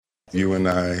You and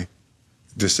I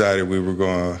decided we were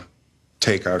going to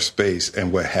take our space,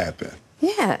 and what happened?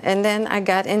 Yeah, and then I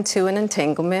got into an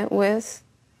entanglement with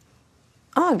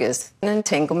August. An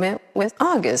entanglement with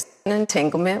August. An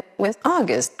entanglement with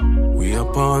August. We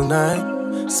up all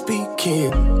night,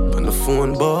 speaking on the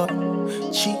phone, boy,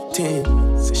 cheating.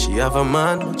 Say she have a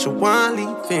man, but you want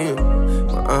leave him.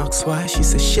 I ask why, she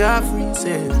say she have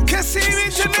reason. CASSIM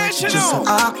International. Just an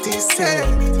artist,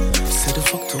 said the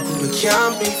fuck to good, we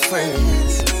can't be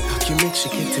friends. How can you make she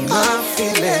get in my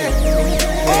feelings?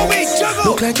 Oh, we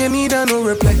juggle. Look like you need a no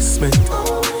replacement.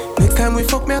 Next time we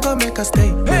fuck, me I go make a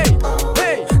statement.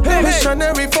 Hey,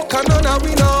 missionary fuck, I know that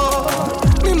we know.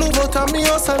 Me move out of me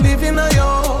house and live in a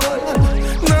yard.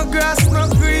 No grass, no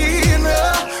green,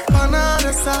 on the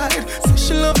other side. Say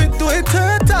she love it to it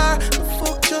hurt her. The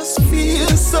fuck just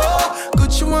feels so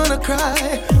good, she wanna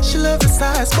cry. She love the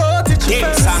size, but it's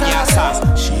your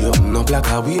size. She open up like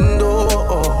a window,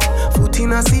 foot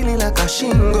in a ceiling like a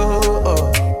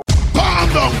shingle.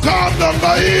 Calm down,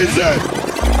 by easy. We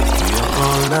up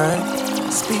all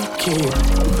night, speaking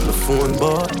on the phone,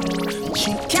 boy,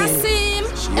 cheating.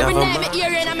 CASSIM, every night me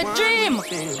hearing I'm a dream.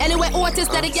 Anyway, Otis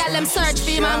that the girl them search for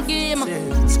him and game.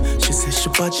 She said she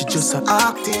bad, she just an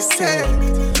artist.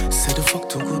 Said the fuck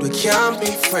too good, we can't be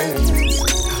friends.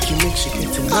 How you make she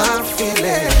get in my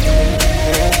feelings?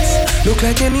 Look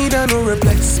like you need a no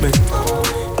replacement.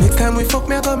 Next time we fuck,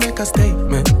 me I go make a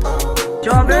statement.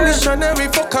 No missionary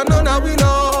fuck, I know that we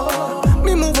know.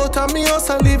 Me move out of me house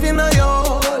and live in a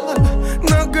yard.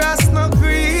 No grass, no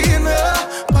green,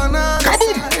 on the other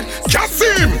side.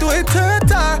 CASSIM. Do it hurt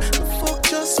her. The fuck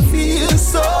just feels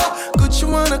so good, she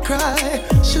wanna cry.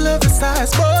 She love the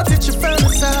size, but it's your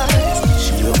fantasize.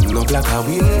 She open up like a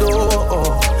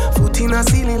window, foot in a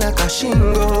ceiling like a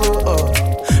shingle.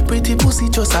 Pretty pussy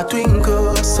just a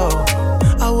twinkle, so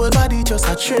her whole body just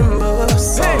a tremble,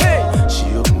 so she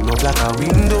open up like a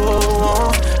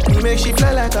window. Me make she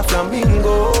fly like a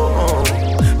flamingo.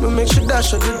 Me make she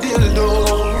dash out the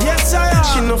dildo. Yes, I am.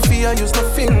 She no fear, use no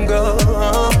finger.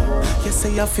 You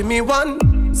say you feel me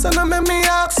one, so now make me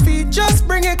ask for just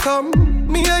bring it come.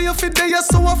 Me and you fit there,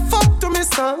 so I fuck to me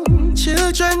son.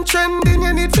 Children trending,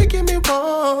 you need to give me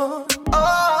one.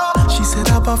 She said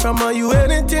apart from her, you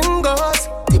anything goes.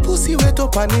 The pussy wet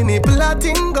up and in it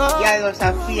platingo. Yeah, it was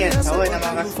a fear, so when I'm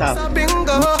gonna stop.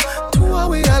 Bingo, 2 hours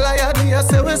we all I do, you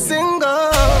say we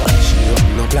single. She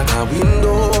open up like a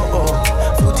window,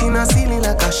 foot in a ceiling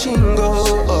like a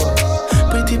shingle.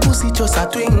 Pretty pussy just a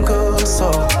twinkle,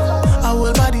 so her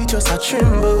whole body just a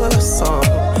tremble, so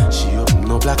she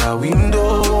open up like a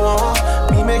window.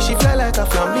 Me make she fly like a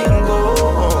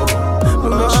flamingo. Me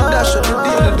make she dash up the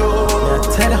dildo.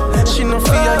 Tell her she no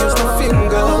fear, use no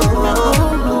finger.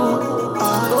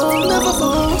 Never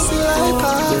fuck pussy like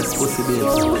her. Best pussy, babe.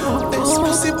 Best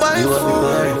pussy by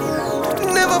far.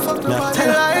 Never fuck nobody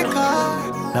like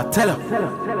her. Now tell her.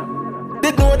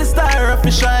 They know the star of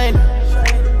the shine.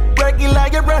 Regular,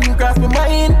 you run across my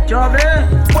mind.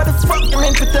 What the fuck you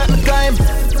meant to take the time?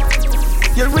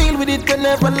 You're real with it, can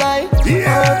never lie.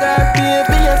 Yeah. Oh God,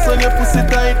 baby, yes, on your pussy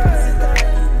tight.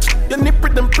 Your nip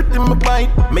pretty, my bite.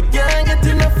 Me can't get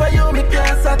enough of you, me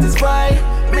can't satisfy.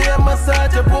 Me a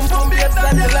massage your boom boom, babes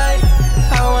like the light.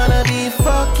 I wanna be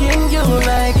fucking you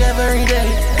like every day.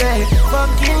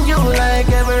 Fucking you like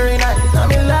every night.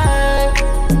 I'm in line.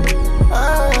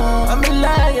 I'm in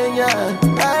line, yeah.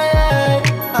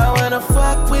 I wanna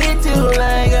fuck with you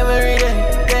like every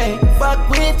day. Fuck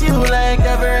with you like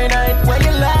every night. What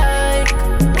you like?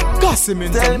 CASSIM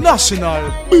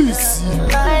International. Busy.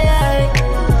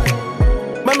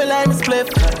 Mommy light me split.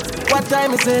 What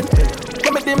time is it?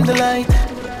 Let me dim the light.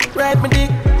 Ride me dick.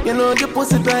 You know the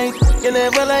pussy tight. You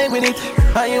never lie with it.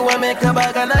 How you wanna make a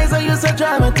bag of nice or you so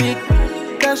dramatic?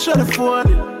 Can't shut the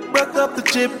phone. Broke up the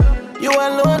chip. You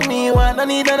alone, me want, I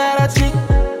need another chick.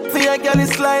 For your girl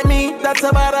is like me, that's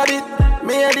about a bit.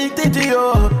 Me addicted to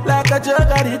you, like a drug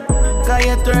addict. Cause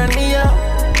you turn me up.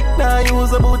 Now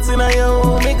use the boots in your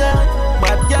omega.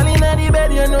 But girl in the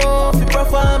bed, you know if you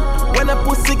perform. When a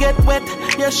pussy get wet,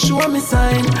 you show me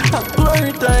sign. A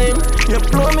glory time, you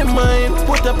blow me mind.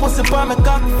 Put a pussy on my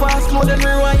cock fast, more than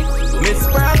rewind. Miss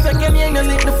perfect and you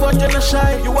lick the foot and the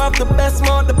shy. You have the best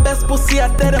mouth, the best pussy,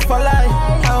 I dead if I lie.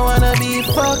 I wanna be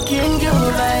fucking you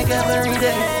like every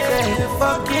day.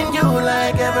 Fucking you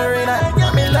like every night.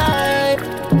 I'm alive.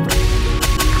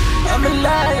 I'm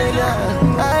alive, yeah.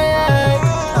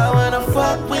 I wanna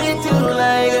fuck with you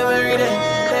like every day.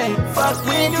 Fuck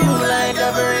with you like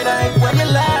every night. What you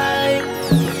like?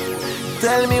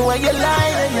 Tell me what you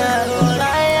like, yeah.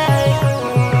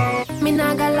 Me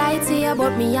nah gonna lie to you,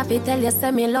 but me have to tell you,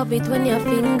 say me love it when you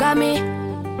finger me.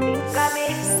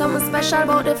 Something special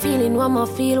about the feeling one more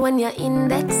feel when you're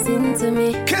indexing to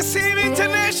me. CASSIM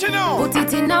International. Put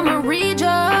it in my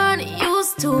region.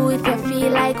 Used to if you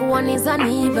feel like one is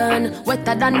uneven.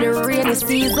 Wetter than the rainy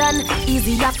season.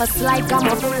 Easy up a slide, come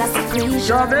up full of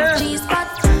secretion. Cheese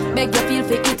pot, beg you feel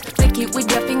for it. Take it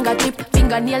with your fingertip.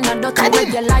 Fingernail not dirty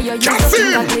when you lie, you use your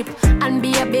fingertip. And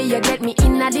baby, you get me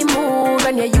in the mood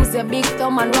when you use your big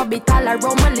thumb and rub it all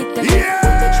around my little bit.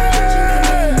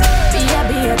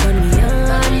 Baby, turn me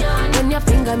on when you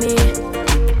finger me.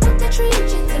 Put the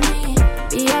trench into me.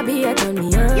 Baby, turn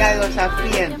me on. Yeah, lo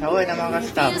sapienta, bueno, mga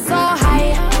stop. Feel so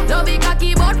high, no big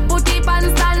cocky but put it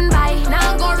on standby.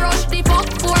 Now go rush the fuck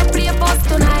for play post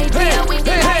tonight. Play with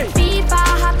the like FIFA,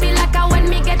 happy like a when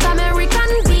me get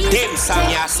American visa. Dim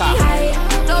sang ya sang.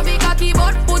 No big cocky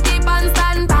but put it on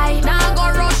standby. Now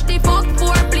go rush the fuck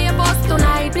for play post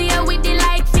tonight. Play with the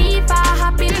like FIFA,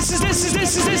 happy. This is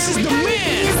the man.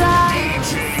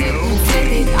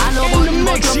 I know about the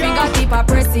mix, your finger tip, I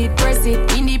press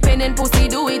it. Independent pussy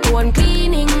do it one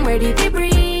cleaning, ready to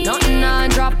breathe. Nothing on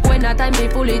drop when a time we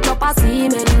pull it up a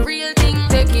semen. Real thing,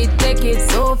 take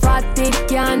it, so fat it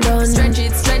can't done.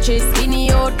 Stretch it,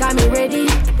 skinny out, come me ready.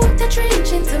 Put the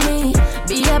trench into me,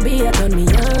 be a turn me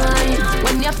on.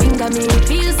 When your finger me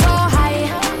feel so high,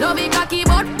 no big cocky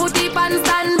but put it on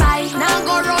standby. Now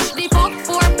go rush the fuck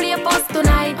for play post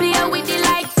tonight. Play with the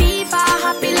like FIFA,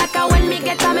 happy like a when me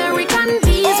get American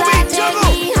visa. Take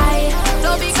me high,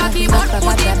 no big cocky but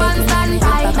put it on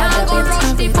standby. Now go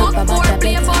rush the fuck for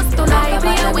play post tonight.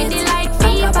 Play with the like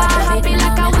FIFA, happy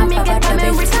like a when me get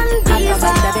American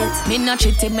visa. Me no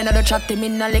cheating, me no do chatting, me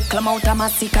no little amount of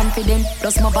massy confident.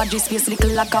 Plus my body space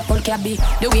little like a Paul cabby.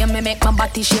 The way me make my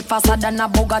body shape faster than a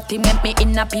Bugatti. Make me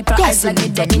in a people eyes like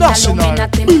it dead in a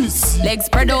luminating. Legs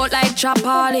spread out like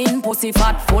chapalin. Pussy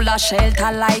fat full of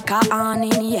shelter like a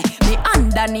awning. Yeah, me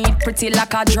underneath pretty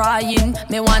like a drying.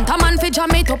 Me want a man fi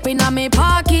jam it up in a me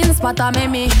parking spot. A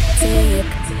me take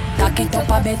tack it up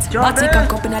a bit. Body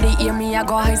cock up in a the ear, me a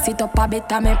go high sit up a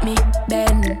bit. A make me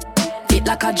bend fit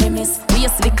like a gymnast.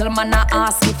 Waist little man a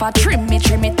ask if I trim it.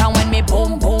 And when me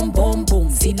boom,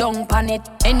 sit down pan it.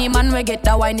 Any man we get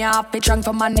the wine, you have to trunk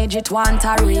for manage it. Want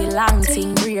a real long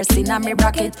thing, rear in a me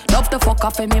bracket. Love to fuck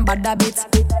off in me bad habit.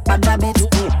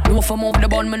 No for move the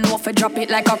bun, me no for drop it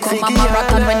like a come a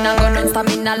marathon. When I go down,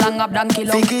 stamina long up donkey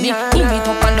long. Me pull it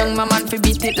up and down, my man fi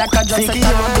beat it like a drum set. I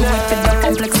don't do it for the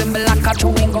complex symbol like a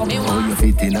chewing gum. When you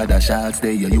fit in other shots,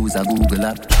 there you use a Google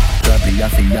app. Probably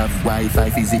have to have Wi-Fi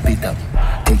fi zip it up.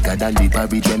 Thicker than the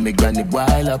porridge when me granny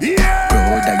boil up.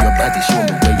 Proud of your body, show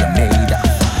me where you made up.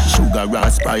 Sugar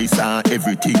and spice and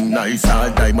everything nice. All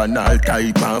diamond, all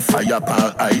type and fire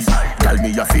pan ice. Tell me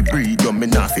you fi breathe, you me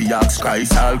not fi ask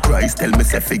Christ. All Christ, tell me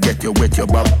say fi get you wet, you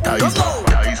baptized.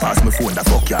 Pass me phone, the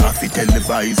fuck you have fi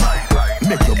televise.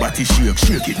 Make your body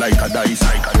shake it like a dice.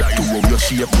 To how your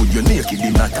shape, put you naked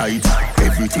in a tight.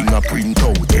 Everything I print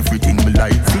out, everything me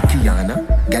like. Fikiana,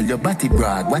 girl your body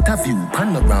broad, what a view,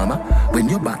 panorama. When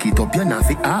you back it up, you not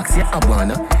fi ask, you a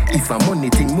wanna. If a money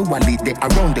thing, me wallet there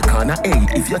around the corner. Hey,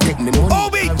 if you take me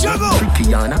money,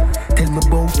 Trickiana, tell me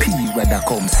about P, whether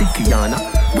come Sickiana.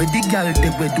 Where the girl they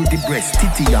where do the breast,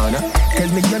 Titiana. Tell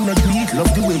me you're not do it,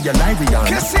 love the way you lie,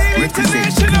 Rihanna.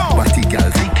 Represent body girl,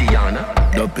 Sickiana.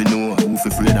 Don't be know who fi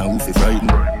afraid and who fi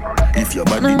frightened. If your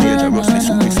body dangerous, me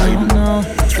suicidal.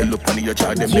 Spell up on your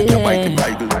child, them make you bite the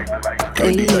Bible.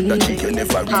 Tell the other chick you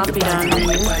never read the Bible.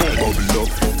 Bubble up,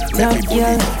 make me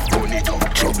bunny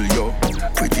up, trouble you.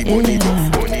 Pretty bunny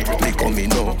tough, bunny me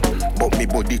coming up, but me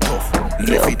body tough.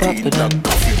 Left it in black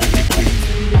coffee with the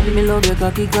queen. Me love your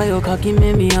cocky, cause your cocky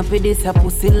make me happy. This your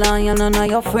pussy lion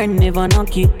and your friend never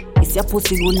knock it. It's your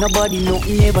pussy good, nobody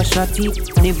nothing never shot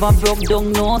it. Never broke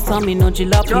down, no, so me no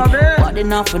jalopy. But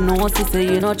enough for no, she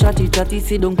say you no chatty.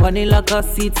 Sit down panny like a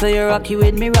seat, so you rocky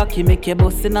with me rocky. Make you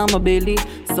bustin' on my belly,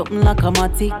 something like a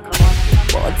matic.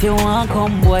 But you want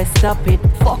come, boy, stop it.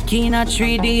 Fucking a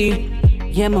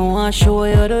 3D. Yeah, me want show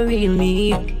you the real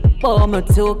me. Oh, me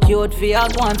too cute for your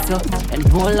guanto. And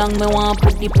how long me want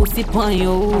put the pussy on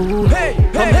you. Hey,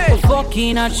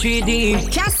 fucking a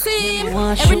 3D. CASSIM,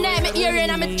 every night me hear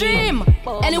in my dream.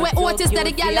 Anyway, Otis that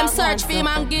the girl them search for him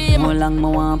and game. How long me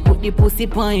want put the pussy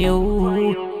on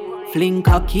you. Fling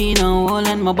cocky now, all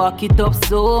and my back it up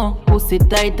so. Pussy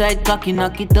tight, cocky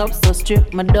knock it up so.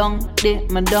 Strip my down, dip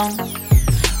my down.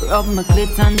 Rub my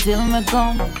clit until me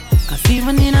come. Cause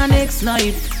even in our next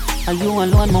life, are you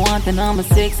alone, me want and I'm a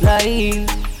sex life.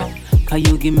 Cause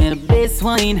you give me the best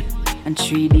wine. And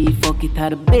 3D, fuck it at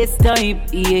the best type,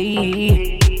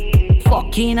 yeah.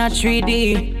 Fucking a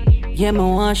 3D. Yeah, me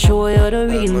want show you the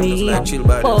real me.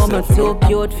 Oh, me too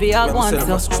cute for your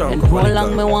guanto. And how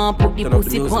long me want put the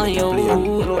pussy on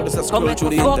you. Come make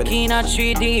me fucking a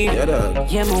 3D.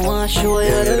 Yeah, me want show you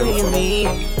the real me.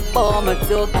 Oh, me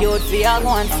too cute for your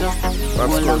guanto. How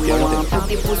long me want put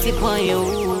the pussy on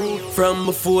you. From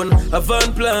my phone, I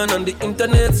van plan on the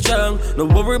internet strong. No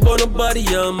worry about nobody,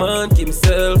 yeah man. Keep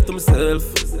myself to myself.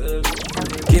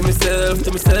 Keep myself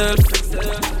to myself.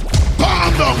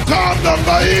 Calm down,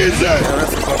 go easy.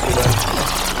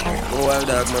 Go wild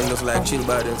dog man, just like chill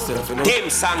by themselves, you know. Dim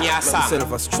sang ya sang.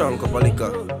 Myself a strong cup of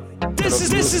liquor. This is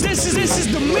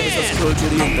the man.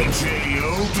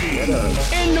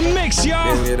 In the mix,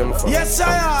 y'all. Yes,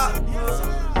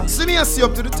 sir. See me, I see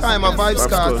up to the time of Vibes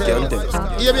Cartel.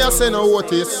 Hear me, I say no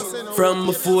what is. From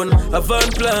my phone, I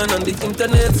van plan on the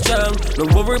internet strong. No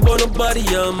worry about nobody,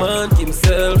 yeah man. Keep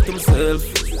myself to myself.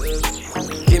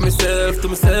 Keep myself to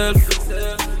myself.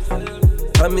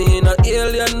 I'm in an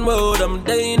alien mode, I'm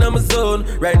dying on my zone.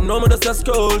 Right now, I'm just a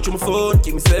scroll through my phone.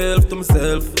 Keep myself to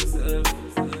myself.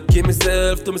 Keep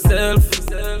myself to myself.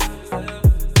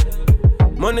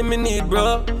 Money me need,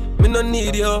 bro. Me no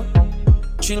need you.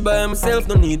 Chill by myself,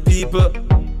 no need people.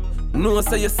 No,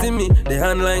 say you see me, they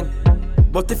online.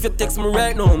 But if you text me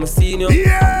right now, I'm seeing you.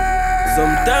 Yeah!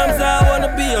 Sometimes I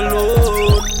wanna be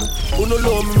alone. Who no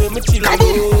love me, make me chill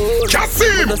alone.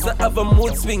 CASSIM! Just I have a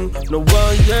mood swing. No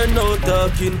one hear no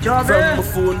talking. From my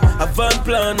phone, I van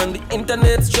plan on the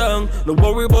internet strong. No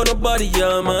worry about nobody,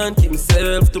 yeah man. Keep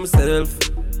myself to myself.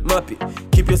 Mappy,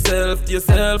 keep yourself to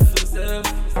yourself.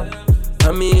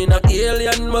 I'm in an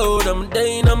alien mode, I'm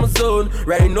dying on my zone.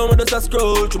 Right now, I'm just a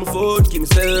scroll through my phone. Keep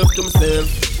myself to myself.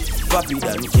 Papi,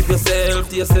 then keep yourself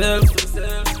to yourself.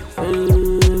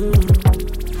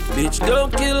 Bitch,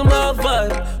 don't kill my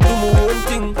vibe. Do my own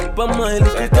thing, but my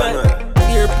little time.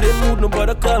 Airplane mood,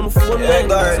 nobody call my phone line.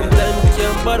 Sometimes I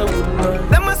can't bother with mine.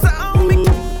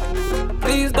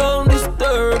 Please don't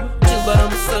disturb. Chill by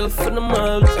myself in the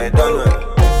mall.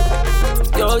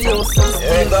 Yo, some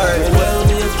still. Well,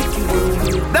 me a kick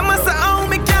you. Them must say, oh,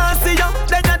 me can't see you.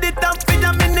 They got the top for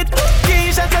a minute.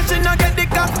 Keisha said she no get the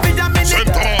cock for a minute.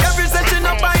 Every session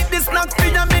I buy the snacks for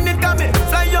a minute. Come in,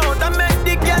 fly out and make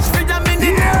the cash for a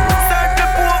minute. Start the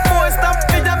poor boy stop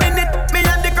for a minute. Me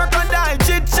and the crocodile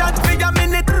chit chat for a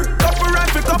minute. Couple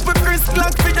rifle, couple Chris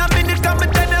clock for a minute. Come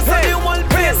and tell us how the whole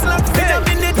place lock for a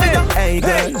minute. Hey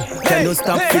girl, can you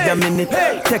stop for a minute?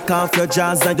 Take off your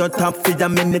jaws and your top for a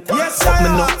minute. Fuck me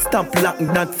no, stop lock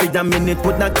that for a minute.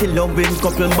 Put that killer win,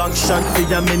 couple back shot for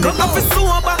a minute. Go off is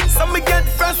sober, so me get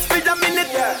fresh for a minute.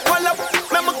 Call up,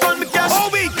 me call me cash.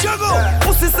 Obi, juggle.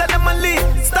 Pussy said them a lead,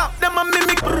 stop them a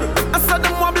mimic. I saw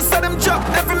them wobble, saw them drop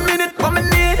every minute. What me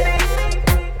need?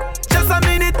 Just a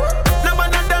minute.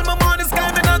 Nobody tell me more, the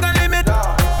sky me not gonna limit.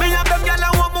 Me have them gyal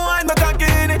I want more, I no cocky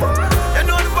in it. You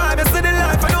know the vibe, you see the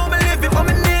life, I don't believe it. What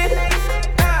me need?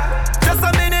 Just a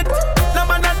minute.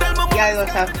 Nobody tell me more. Ya lo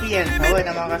sabían,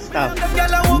 ahora me ha gastado.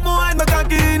 Gyal I want more, I no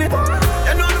cocky in it.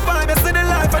 You know the vibe, you see the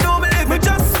life, I don't believe it. Me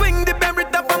just swing the berry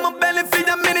top on my belly for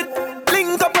a minute.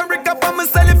 Link up and rig up on my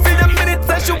celly for a minute.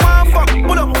 Say she want fuck,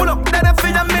 pull up, that for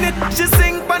a minute. She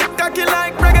sing but it cocky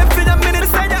like reggae for a minute.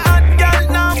 Say you hot girl,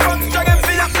 now fuck dragon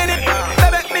for a minute.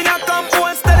 Baby, me not come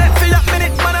home, steady for a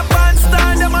minute. Man a band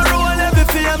star, them a roll every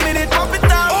for a minute. Pop it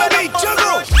down, Obi,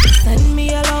 juggle. Send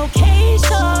me a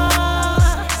location.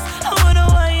 I wanna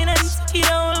wine and you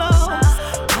don't low.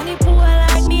 Money pool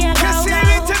like me, I got CASSIM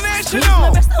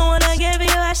International. I wanna give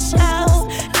you a shout.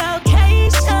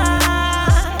 Location.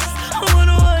 I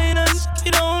wanna wine and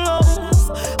you don't low.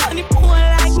 Money pool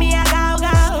like me, I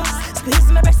got squeeze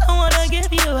my breast, I wanna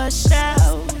give you a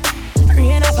shout.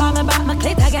 Rain up on my back, my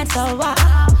clit against the wall.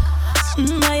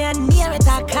 I near it,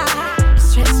 I car.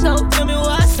 Stressed out, tell me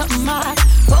what something mad.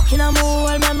 Walking on my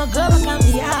wall, man, my girl, I can't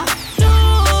be out. No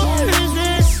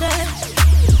resistance.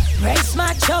 Brace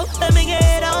my choke, let me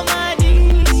get on my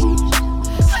knees.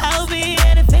 I'll be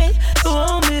anything you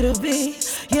want me to be.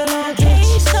 Your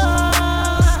location.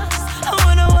 I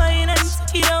wanna wine and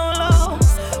you don't low.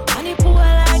 Money pool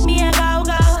like me, I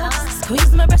go.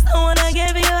 Squeeze my breast, I wanna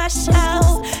give you a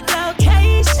shout.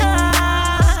 Location.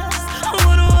 I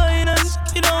wanna wine and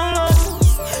you don't low.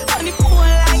 Money pool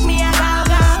like me, I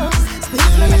go.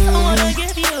 Squeeze my breast, I wanna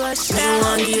give you a shout. I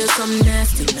wanna give you some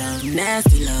nasty love,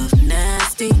 nasty love,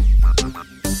 nasty.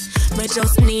 Me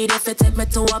just need if you take me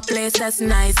to a place that's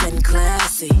nice and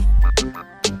classy.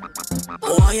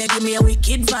 Oh, you give me a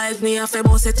wicked vibe, me have to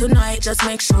boss it tonight. Just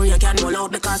make sure you can roll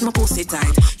out because my pussy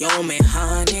tight. Yo, me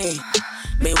honey,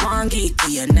 me want get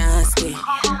to you nasty.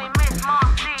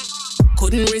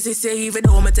 Couldn't resist you even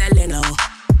though me telling you.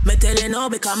 Me tell you no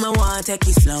because me want take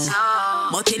it slow.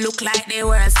 But it look like the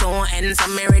world so end. So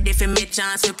me ready for me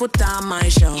chance to put on my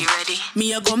show. You ready?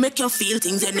 Me a go make you feel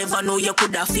things you never know you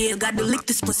coulda feel. Got to lick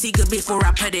this pussy good before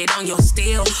I put it on your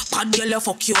steel. Bad girl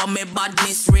fuck you and me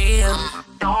badness real.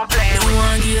 Don't play. Don't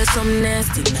want give you some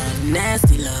nasty love,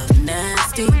 nasty love,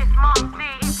 nasty.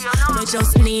 Me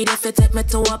just need if you take me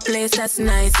to a place that's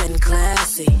nice and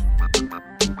classy.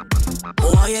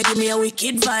 Oh, you give me a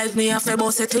wicked vibe, me have to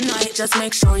boss it tonight. Just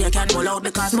make sure you can roll out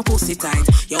because my pussy tight.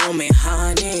 Yo, me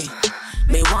honey,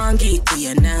 me want get to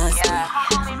you nasty.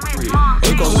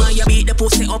 I want you beat the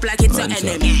pussy up like it's your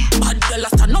enemy. Bad girl,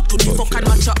 stand up to the fuck and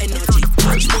match your energy.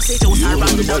 Match pussy juice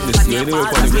around the dump and your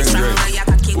balls. As me strong, I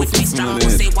can kick with me strong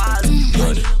pussy walls.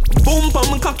 Boom, pa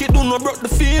my cocky, do not broke the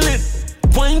feeling.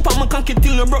 Wine pa my cocky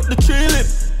till you broke the trailing.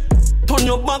 Turn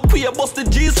your back, pay you bust the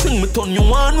G-string. Me turn you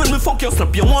on when me fuck you,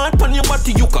 slap you on pan your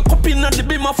body. You can cup in at the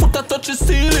beam, my foot a touch the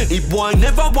ceiling. If boy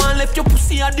never want left your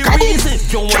pussy at the reason.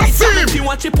 You want it, make you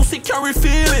watch your pussy carry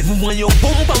feeling. When you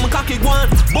bump on my cocky one,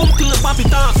 bump till the papi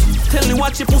dance. Tell me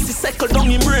watch your pussy cycle down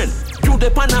your brain. You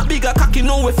the pan a bigger cocky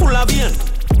now we full of vein.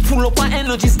 Full up of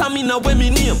energy, stamina when me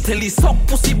name. Tell you suck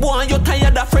pussy boy, you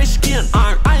tired of fresh cane.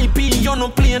 R.I.P. you no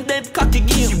playing dead cocky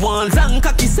game. She want long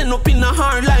cocky send up in a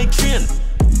heart like train.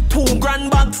 2 grand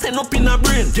bags send up in her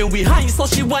brain. Then we high so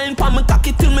she wine pa me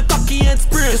cocky till me cocky head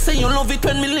spray. You say you love it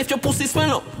when me lift your pussy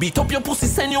swell up. Beat up your pussy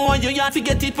send you on your yard to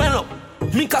get it well up.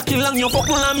 Me cocky long you fuck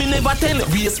and me never tell you.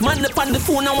 Waste man up on the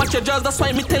phone and watch your jaws. That's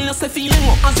why me tell you say fi hang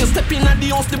up. As you step in at the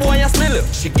house the boy a smell you.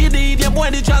 She give the idiot boy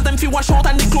the jaws them fi wash out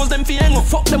and the clothes them fi hang up.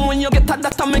 Fuck them when you get at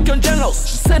that and make you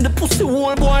jealous. She said the pussy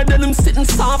whole boy then him sitting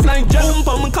soft like gel. Boom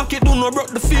pa me cocky do no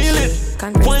broke the feeling.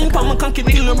 Wine pa me cocky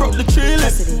till you broke the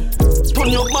trailing. Turn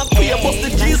your back pay you bust the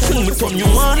G-string. Me turn you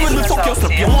on when me fuck you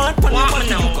slap you on pan your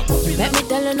body. Let me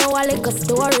tell you now a little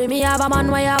story. Me have a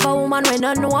man, why have a woman when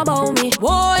don't know about me.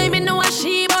 Boy, me know a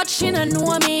she, but she don't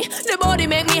know me. The body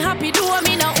make me happy, do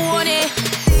me not own it.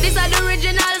 This is the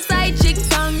original side chick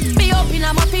song. Me open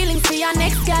up my feelings for your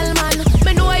next girl, man.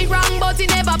 Me know it wrong, but it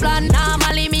never plan.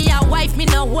 Normally me a wife, me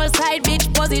no whole side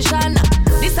bitch position.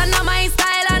 This is not my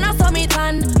style and I saw me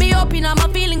tan. Me open up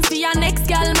my feelings for your next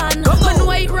girl, man. Me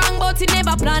know it wrong, but it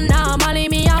never plan. Normally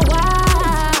me a wife.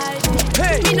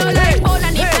 Me no like bone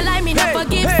and if you lie, me not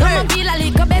forgive. Some feel a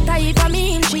little better if I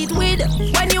mean cheat with.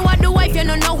 When you are the wife, you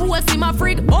don't know who will see my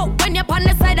freak. Oh, when you're on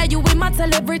the side of you, we might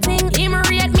tell everything. Him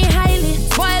rate me highly,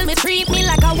 spoil me, treat me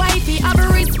like a wifey. Have a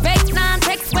respect,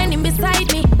 non-text when him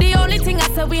beside me. The only thing I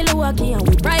say we'll work here and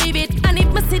we private. And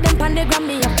if me see them on the gram,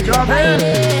 me have to provide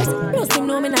it. Plus him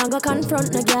know me not go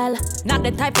confront no girl. Not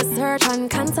the type of search and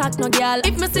contact no girl.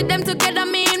 If me see them together,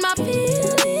 me in my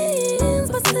feelings,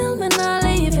 but still me not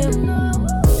leave him.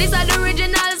 This is the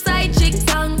original side chick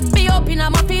song. Me open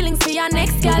up my feelings for your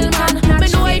next girl, man. Me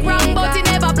know it wrong, but it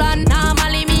never plan.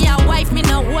 Normally me a wife, me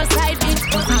no whole side bitch.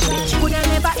 Bitch coulda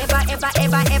never,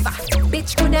 ever.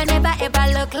 Bitch coulda never, ever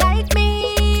look like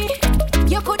me.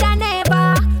 You coulda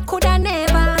never.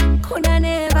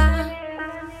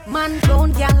 Man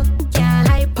grown gal, can't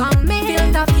hype on me.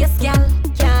 Build up yes gal,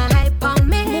 can't hype on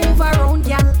me. Move around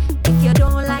gal, if you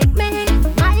don't like me.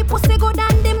 My pussy good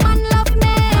and the man love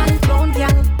me. Man grown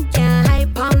gal, can't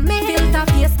hype on me. Build up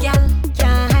yes gal,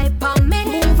 can't hype on me.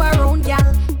 Move around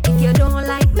gal, if you don't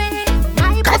like me.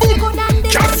 My pussy good and the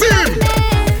man love me.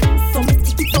 So me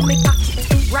stick it, so me cock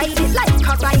it. Ride it like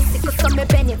a bicycle, so me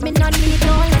bend it. Me no need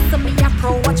no less, so me a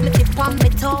pro. Watch me tip on me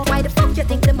toe. Why the fuck you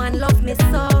think the man love me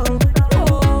so?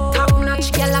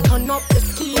 Girl, I turn up the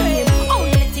scheme.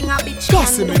 Only thing I be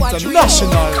CASSIM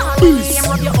International. Peace.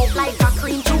 Rub you up like a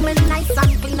cream. Do me nice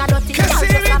and clean. I don't think CASSIM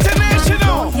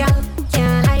International. Girl,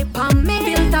 can't hype on me.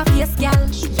 Build a face, girl.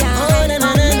 Can't hype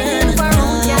on me. Move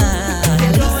around, girl. If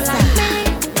you don't like me,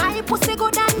 my pussy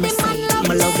good and the man love me.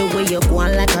 I love the way you go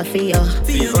on like a fear.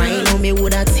 Crying on me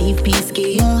with a teeth piece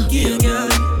gear.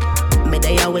 Me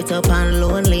day I wait up and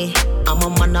lonely. I'm a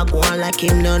man I go on like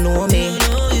him no know me.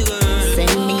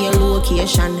 Send me a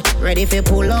location, ready for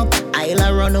pull up.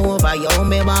 I'll run over, yo,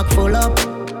 me back full up.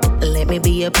 Let me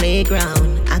be a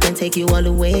playground, I can take you all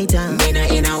the way down. Me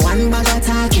in a one bag of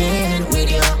talking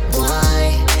with you,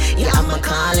 boy. Yeah, I'm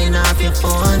calling off your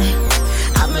phone.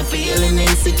 I'm feeling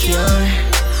insecure.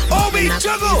 Oh, me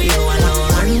juggle. You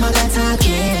alone, one bag of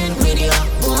talking with you,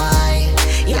 boy.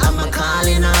 Yeah, I'm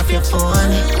calling off your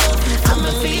phone. I'm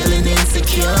feeling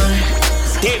insecure.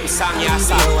 Him song, yeah,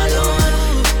 song. You alone.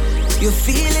 You're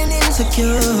feeling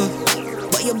insecure,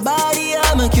 but your body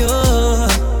I'm a cure.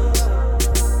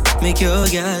 Make your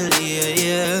girl,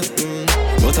 yeah.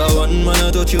 But a one man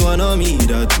a touch you and a me.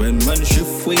 That when man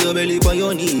shift with your belly by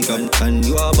your knee. And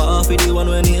you are bar for the one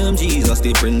when name Jesus.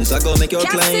 The prince I go make your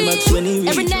climax when he reach.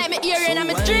 Every night me hear it and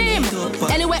me dream.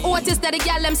 Anyway, Otis that the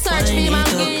girl them search for him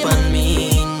and game.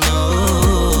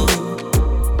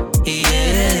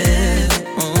 Yeah,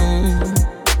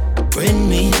 bring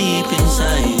me deep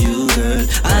inside you, girl.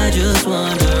 I just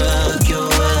wanna rock your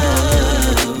world.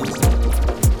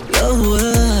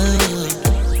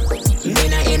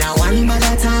 In a one man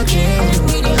talking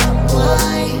with you,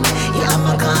 boy. You have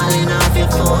me calling off your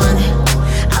phone.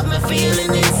 Have me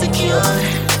feeling insecure,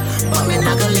 but me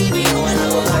not gonna leave you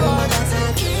alone.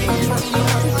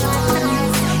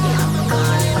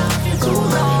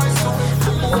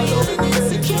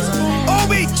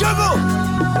 Juggle.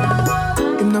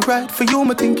 Him not right for you,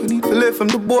 I think you need to live from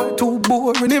the boy too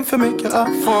boring. Him for make you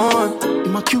have fun.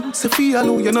 Him a cute, say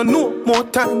feel you know no more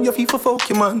time. You feel for fuck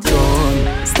your man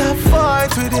done. Stop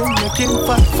fight with him, make him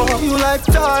fight for you like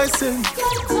Tyson.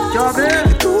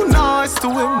 You're too nice to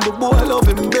him, the boy love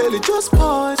him barely, just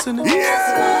poison him. Yeah.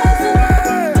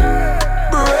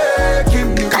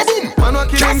 Breaking news. Kaboom. Man what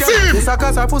killing girl, this a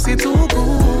cause her pussy too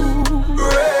good.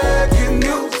 Breaking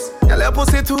news. Girl your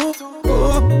pussy too.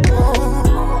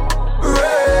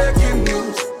 Breaking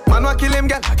news. Man wa kill him,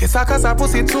 girl. I guess I cause her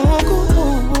pussy too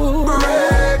good.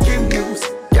 Breaking news.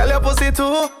 Girl, your pussy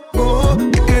too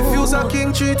good. If you's a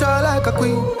king, treat her like a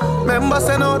queen. Remember,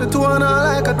 send out the two and her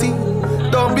like a team.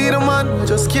 Don't be the man,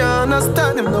 just can't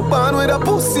understand him. No band with a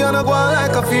pussy and a go on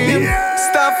like a fiend. Yeah.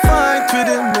 Stop fight with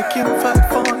him, make him fight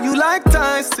for you like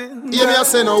Tyson. Yeah, me a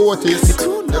say no what is.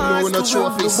 Them know we not show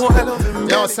face.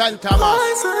 Yo, Santa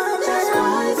Mass.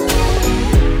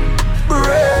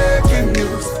 Breaking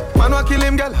news. Man wa kill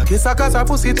him, girl. I guess I cause her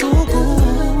pussy too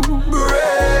good.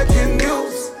 Breaking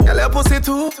news. Girl, your pussy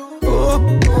too good.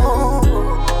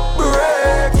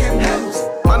 Breaking news.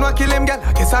 Man wa kill him, girl.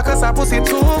 I guess I cause her pussy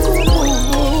too good.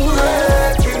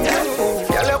 Breaking news.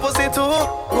 Girl, your pussy too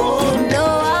good. You know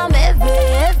I'm heavy,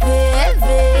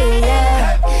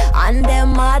 yeah. And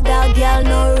them other girl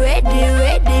no ready,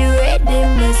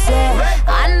 me say. I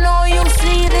know you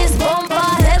see this bumper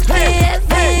heavy,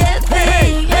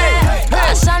 yeah.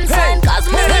 Caution sign, cause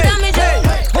me will damage you.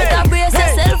 Better brace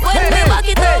yourself when me back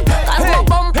it up. Cause my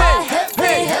bumper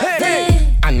heavy.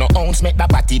 And no ounce make the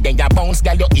body, then ya bounce,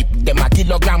 girl, you hip them a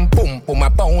kilogram, boom, boom, a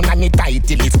pound, and it tight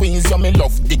till it squeeze you, me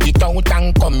love, dig it out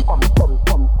and come.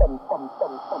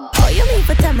 Oh, you mean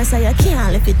for tell me so you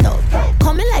can't lift it out.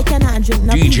 Coming like an drink,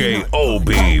 no DJ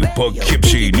OB,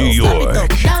 Poughkeepsie, New York.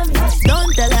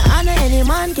 Don't tell her I know any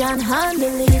man can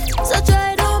handle it. So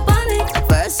try don't panic.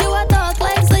 First you a talk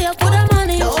like so you put a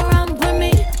money. Don't ramp with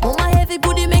me. Oh my heavy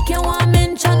booty make you want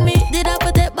mention me. Did I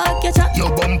put it back your chat?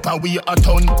 Your bumper we a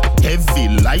ton. Heavy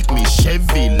like me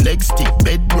Chevy. Leg stick,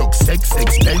 bedrock, sex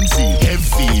expensive.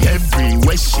 Heavy,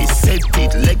 where she said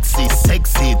it. Lexi,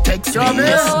 sexy, text me,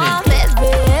 yes me.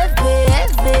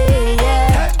 Heavy,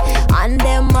 yeah. And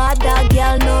them other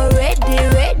girl no ready,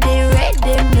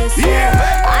 me say.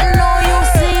 Yeah. I know you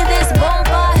see this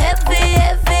bumper heavy,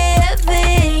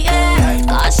 yeah.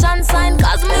 Caution sign,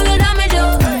 cause me will damage you.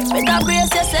 Better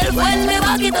brace yourself when me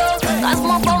back it up. Cause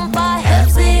my bumper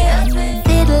heavy.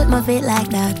 Fiddle my feet like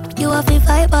that. You have to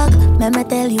fight back, let me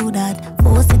tell you that.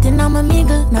 Oh, sitting on my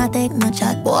mingle, not take no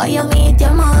chat. Boy, you meet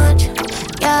your match.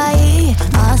 Yeah,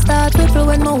 I start triple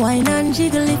when my wine and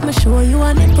jiggle. If me show you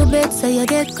a nipple bed, so you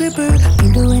get gripper.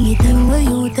 You do anything where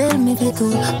you tell me to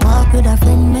do. Walk with a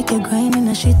friend, make you grind in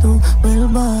a shit too. Well,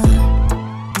 boy.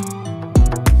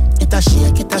 It a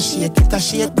shake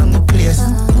on the place.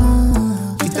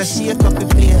 It a shake up the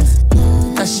place.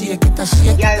 It a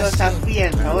shake. Ya lo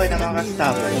sabían, ahora no me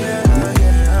gastaba.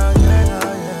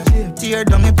 Tear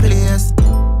down the place.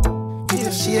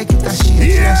 Shake it.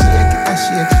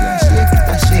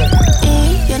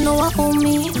 You know what for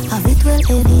me, have it well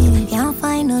heavy. Can't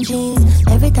find no jeans.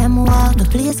 Every time I walk, the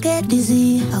place get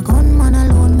dizzy. A gunman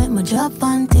alone make my job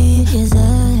panty. Yes,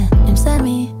 him send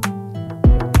me.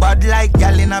 Bad like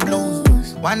gal in a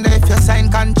blues. Wonder if you sign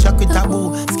contract with a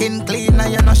boo. Skin clean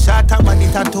and you no short a body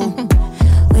tattoo.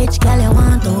 Which gal you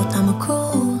want out? I'm a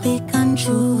crew. Pick and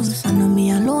choose. I know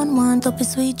me alone want up a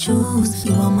sweet juice.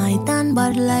 You are my tan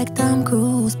bad like Tom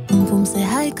Cruise. Boom boom say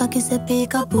hi, cocky say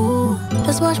pick a boo.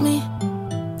 Just watch me.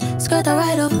 Skirt a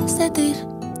ride up, set it.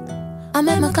 I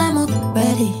make my climb up,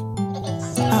 ready.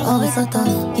 I always so tough,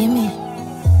 give me.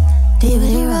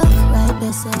 DVD rock, right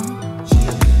beside.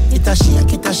 It a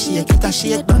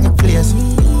shake down the place.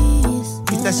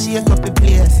 It a shake up the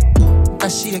place. It a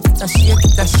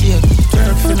shake.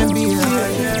 Turn for the beat.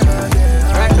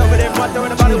 Right over there, what down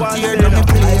the body was. Tear down the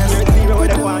place.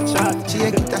 them one shot.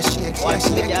 Shake it a shake,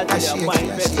 shake it a shake.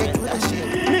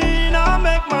 Me nah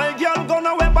make my girl go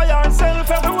nowhere by herself.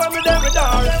 Everywhere me there with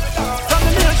her. From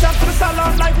the nail shop to the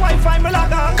salon like Wi-Fi me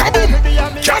log on.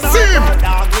 CASSIM.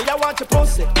 Dog, me I want your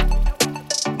pussy.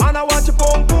 Man I want your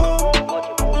boom boom.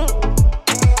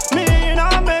 Me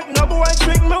nah make no boy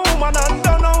trick me woman and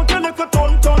done out your little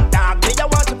ton. Dog, me I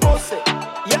want your pussy.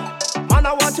 Yeah, man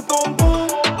I want your boom boom.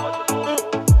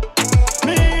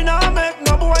 Me nah make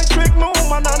no boy trick me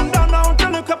woman and done out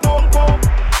your little boom boom.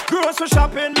 Grocery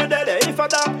shopping me dead. If a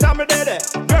doctor me dead.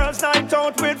 Girls night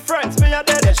out with friends me a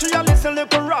dead. She a listen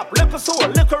little rap, little soul,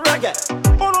 little reggae.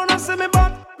 Oh no, see me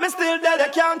but me still dead.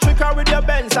 You can't trick her with your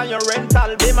Benz and your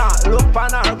rental Beamer. Look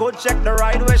on her, go check the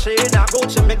ride where she in. Go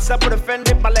she mix up with the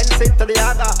Fendi Balenciaga to the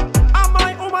other. I'm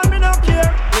my woman, me not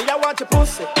care. Me I want your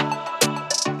pussy,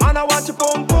 man I want your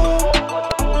boom boom.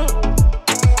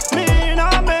 Me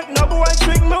nah make no boy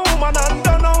trick me woman and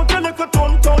done out your little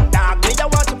ton. Dog, me I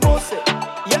want your pussy.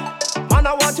 Yeah, man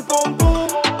I want your boom boom.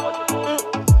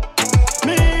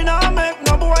 Me nah make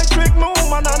no boy trick me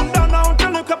woman and done out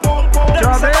your little boom boom.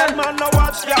 Them say bad man no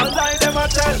watch girl like them a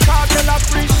tell. Cartel a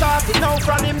free shot, it now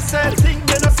from himself. Think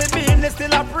me no see being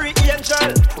still a free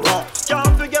angel.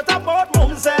 Can't forget about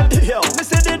mumsel. Yo, me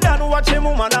see the dad watch him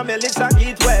woman and me listen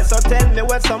eat well. So tell me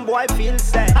what some boy feel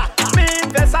sad. Me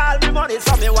invest all me money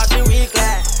so me watch the weekly.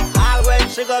 All when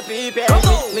she go people.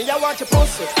 Me I want your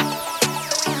pussy,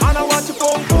 and I want your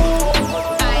boom boom.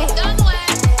 I don't want.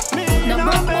 No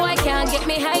broke boy can't get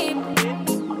me hype.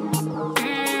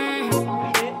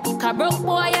 Cause broke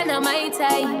boy and I'm my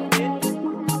type.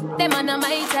 Them and I'm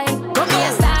my type. Me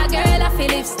a star girl, I feel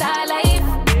live star life.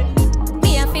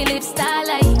 Me a feel live star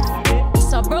life.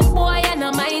 So broke boy and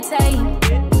I'm my type.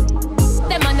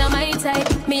 Them and I'm my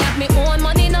type. Me have me own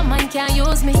money, no man can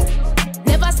use me.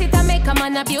 Never sit and make a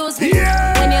man abuse me.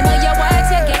 Yeah. When you know your words,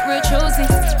 you get real choosy.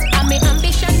 And me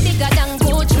ambition bigger than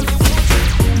Gucci.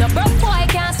 No broke boy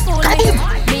can't school me.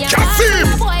 Me a boss,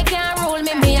 no boy can't rule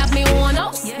me. Me have me own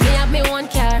house, me have me own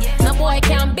car. No boy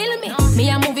can't build me. Me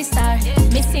a movie star.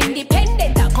 Miss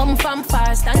independent, I come from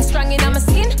far. Stand strong in my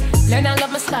skin, learn and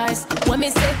love my stars. When me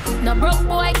say, no broke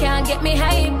boy can't get me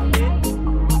hype.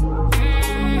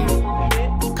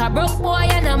 Cause broke boy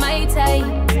and I'm my type.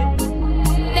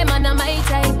 Them and my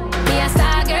type. Me a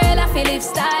star girl, I feel live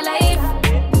star life.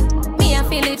 Me a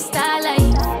feel live star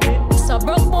life. So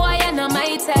broke boy and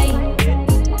my type.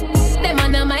 Them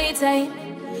and my type.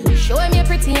 Show him you're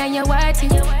pretty and you're worthy.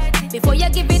 Before you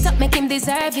give it up, make him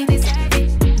deserve it.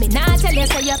 Me nah tell you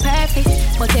say you're perfect,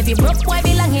 but every broke boy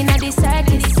belong in a this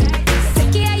circus.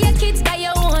 Take care of your kids by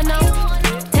your own now.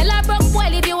 Tell a broke boy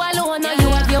leave you alone now. You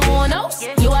have your own house,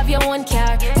 you have your own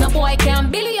car. No boy can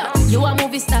bill you, you a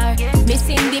movie star. Miss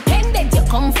independent, you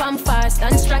come from far.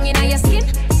 Stand strong in your skin,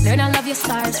 learn and love your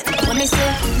stars. When me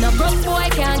say, no broke boy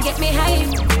can't get me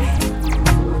hype.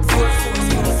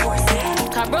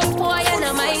 Cause broke boy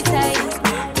and my type.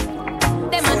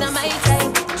 Them and my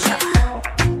type.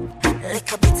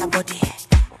 Lick a bit of body,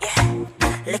 yeah.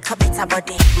 Lick a bit of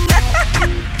body.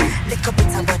 Lick a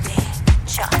bit of body,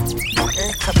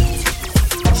 lick a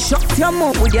bit. Shut your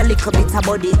mouth with your little bit of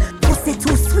body. Pussy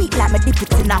too sweet like me dip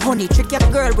it in a honey. Trick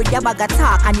your girl with your bag of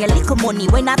talk and your little money.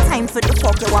 When not time for the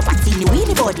fuck, you want to see me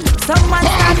weenie body. Someone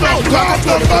stand right,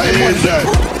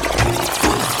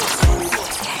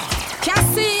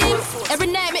 CASSIM, every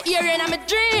night me hearing I'm a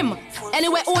dream.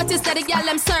 Anyway, Otis that the girl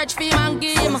them search for him and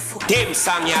game. Them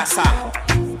song ya song.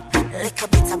 Lick a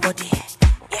bit of body,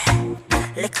 yeah.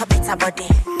 Lick a bit of body.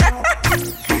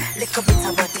 Lick a bit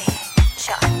of body,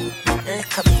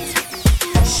 lick a bit.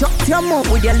 Shut your mouth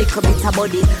with your little bit of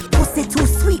body. Pussy too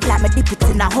sweet like me dip it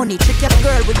in a honey. Trick your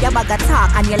girl with your bag of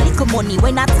talk and your little money.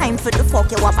 When not time for the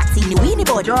fuck, you want to see me weenie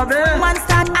body. Man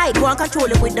start I go and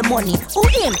control it with the money. Who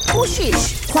him? Who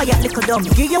shish? Quiet little dumb.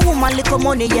 Give your woman little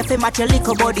money, you fi match your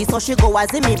little body. So she go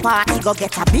as in me party, go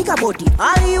get a bigger body.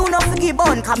 All you know for give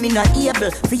on, come in not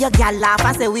able. For your girl laugh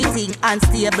and say we think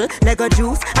unstable. Lego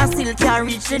juice and still can't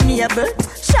reach the navel.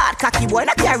 Short cocky boy,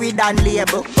 not carry down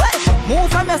label.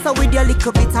 Move from yourself with your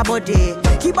little bit of body.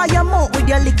 Keep on your mouth with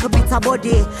your little bit of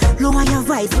body. Lower your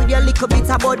voice with your little bit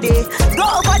of body. Go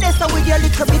over there so with your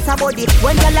little bit of body.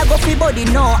 When you leg up your body,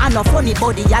 no, I no funny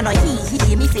body. I know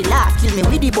he, me fi laugh, kill me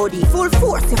with the body. Full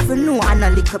force if you know I no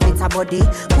little bit of body.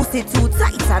 Pussy too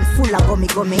tight and full of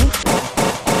gummy.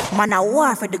 Man, I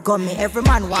war for the gummy. Every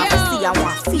man want to see, I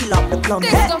want to feel up the plum.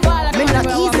 Me not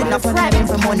easy enough driving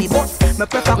for money, but me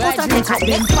prefer cut and take a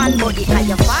big fan body. Cause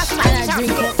you fast and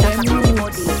drink up like a big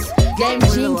body. Game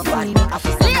gym queen.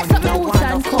 Lace up the boots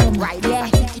and come. Yeah.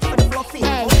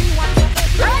 Hey.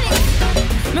 Ready?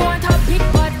 Me want a big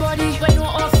bad body when you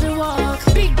off the walk.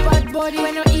 Big bad body when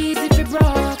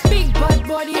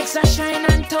extra shine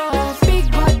and tough.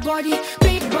 Big bad body,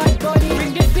 big bad body.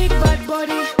 Bring the big bad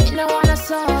body, you know wanna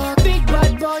suck. Big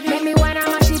bad body, make me wanna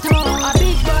mash it up. A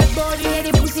big bad body, yeah,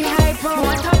 the pussy hyper.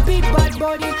 Want a big bad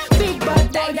body, big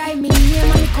bad body. Die me here,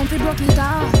 money come fi broke it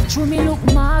off. True me look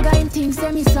maga and things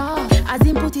say me saw. As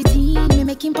him put it in, me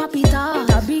make him pop it off.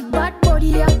 A big bad body,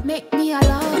 yeah, make me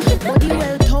alone. Body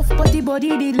well tough, but the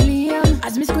body did lame.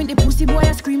 As me squint the pussy boy,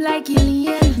 I scream like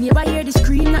alien. Never hear the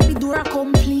scream, not the door I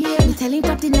complain. Me tell him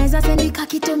tap the nice, I send the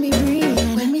cocky to me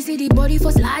brain. When me see the body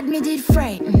first lad, me did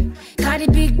frighten. Cause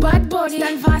the big bad body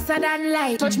stand faster than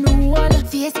light. Touch me wall,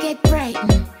 face get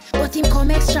brighten. But him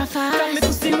come extra fast. From me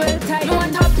pussy well tight. You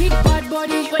want a big bad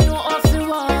body when you off the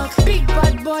walk. Big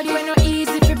bad body when you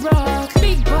easy fi broke.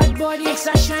 Big bad body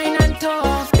extra shine and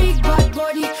tough. Big bad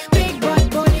body, big bad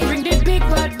body. Bring the big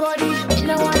bad body. You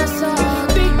know wanna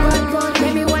suck. Big bad body,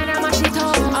 make me wanna mash it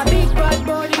up. A big bad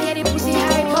body, yeah the pussy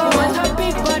hype. You want a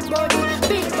big bad body,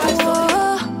 big bad body.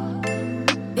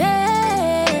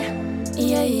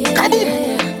 Yeah, yeah.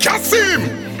 Kaboom! CASSIM!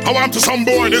 I want to some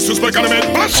boy disrespect and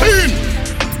make machine.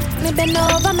 Me bend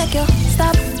over, make you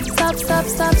stop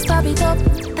it up.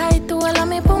 Tight to all of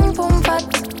me, boom, boom, fat.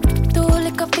 Too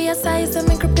lick up for your size, and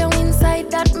me grip you inside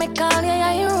that. Me call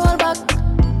you roll back.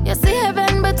 You see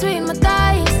heaven between my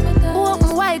thighs. Walk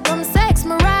me white, come sex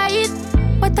me right.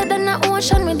 Wetter than the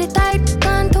ocean, me the tide.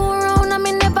 Can't turn around, and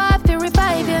me never have to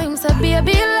revive you. Him say,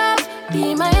 baby love,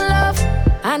 be my love.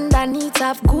 Underneath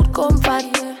have good comfort.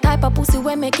 Type of pussy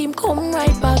where make him come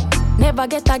right back. Never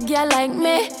get a girl like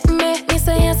me. Me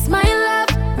say yes, my love.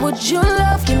 Would you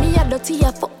love? Give me a dirty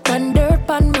a fuck and dirt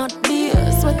and not beer.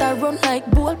 Sweater run like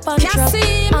bull pan trap.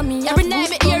 Every night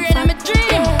me hear it in my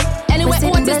dream. Anyway,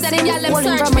 what is that y'all them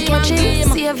search for my dream?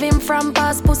 Save him from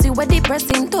past pussy where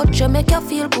depressing touch you make you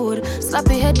feel good.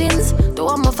 Slappy headings. Do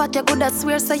one more fat you could have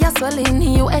swear so you're swelling.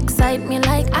 You excite me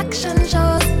like action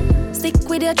shows. Stick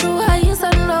with your true highs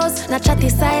and lows. Not chatty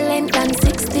silent and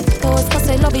 60 toes. Cause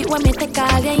I love it when me take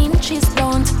all your inches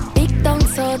down. Big down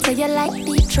so you like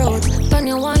deep throat. Turn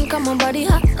you on, come on body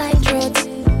hot like throat.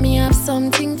 Me have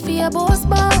something for your boss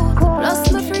bout.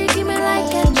 Plus me freaky me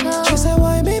like a joke. She said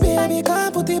why baby I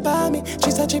can't put it by me.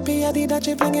 She said chippy I did that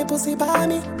she bring a pussy by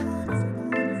me.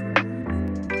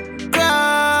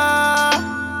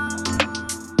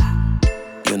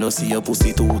 You know see your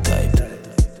pussy too tight.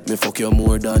 Me fuck you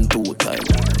more than 2 times.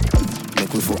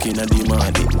 Make we fuck inna the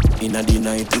morning. Inna the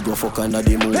night we go fuck under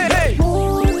the moonlight. Hey, hey.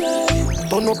 Moonlight.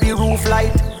 Turn up the roof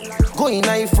light. Go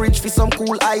inna the fridge for some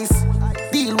cool ice.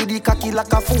 Deal with the cocky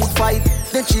like a food fight.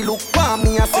 Then she look for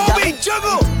me and say, big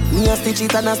juggle. Me a stitch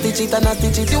it and a stitch it and a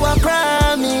stitch it. You a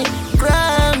cry me.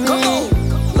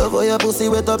 Love how your pussy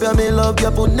wet up, yeah, me love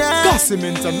your punani. CASSIM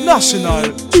International.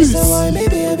 She said why me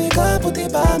baby can't put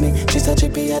it by me. She said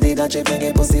chippy I did that she bring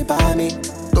a pussy by me.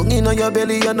 Don't in on your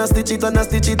belly and a stitch it,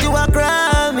 you a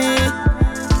cry me.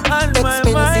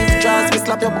 Expensive dress, me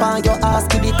slap your pan, your ass,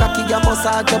 give the cocky, your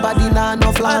massage, your body nah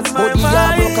no flats. Body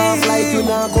ya broke off like you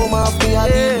nah come off me, I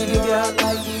deal with you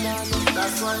like you nah.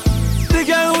 That's why. The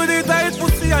girl with the tight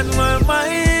pussy on my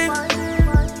mind.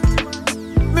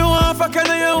 Me want fuck you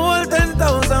your whole 10,000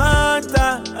 times.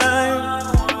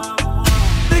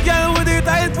 The girl with the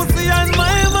tight pussy on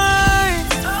my mind.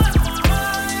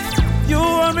 You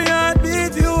want me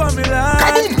heartbeat, you want me like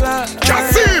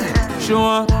CASSIM. She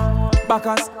want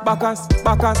Bacchus.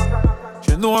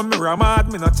 She know me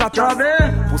ramad, me no chatter.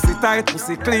 Pussy tight,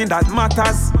 pussy clean, that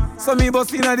matters. So me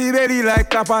bust inna the belly like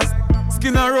tapas.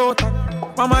 Skin a rot.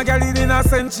 Mama girl in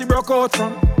innocent, she broke out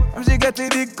from. And she get a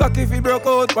big cock if he broke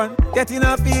out one. Getting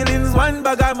her feelings, one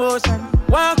bag of motion.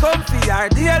 One come for her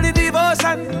daily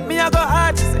devotion. Me a go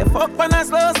hard, she say fuck when I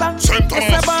slow song. It's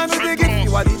a band with the gift,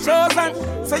 you are the chosen.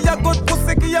 Say you good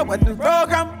pussy, give your wedding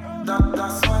program.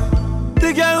 That's why.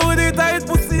 The girl with the tight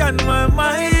pussy on my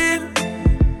mind.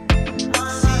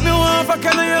 Me want fuck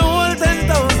you your whole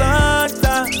 10,000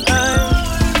 times.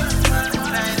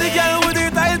 The girl with the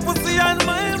tight pussy on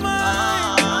my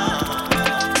mind.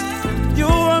 You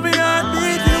want me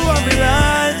heartbeat, you want me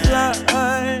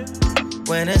lifeline.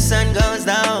 When the sun goes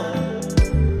down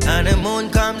and the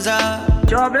moon comes up,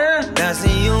 that's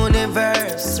the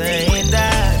universe saying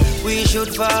that we should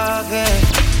forget.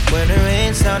 When the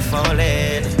rain starts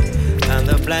falling and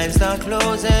the blinds start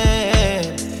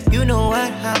closing, you know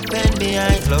what happened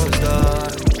behind closed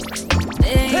doors.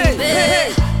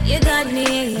 Hey, you got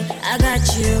me, I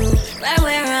got you, right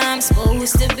where I'm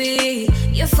supposed to be.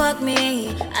 You fuck me,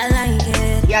 I like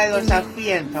it. Ya lo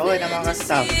sapienta, buena mga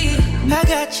stuff. I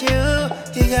got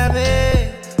you got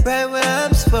me, right where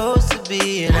I'm supposed to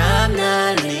be. And I'm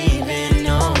not leaving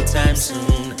no time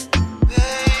soon.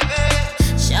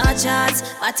 charts,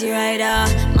 party rider.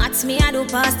 Maths me I do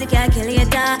pass the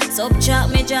calculator.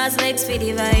 Subtract me just legs for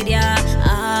divide, yeah.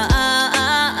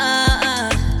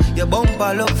 Your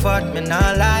bumper look fat, me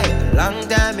nah lie. Long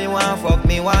time me want fuck,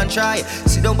 me want try.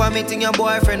 Sit down for me think your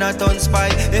boyfriend a ton spy.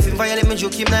 If him violate me,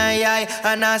 joke him in the eye.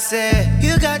 And I say,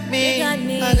 you got me,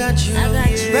 I got you.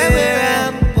 Where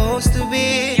I'm supposed to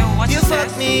be. Yo, what you is fuck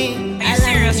this? me. Are you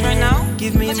serious right now?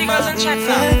 Give me my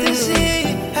fantasy.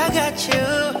 I got you.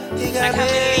 You got I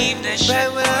can't believe this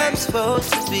shit. Where I'm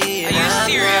supposed to be. Are you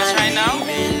serious right now?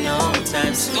 No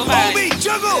time soon. Dubai.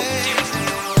 Juggle.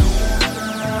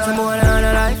 Some boy on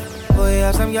a life. Boy,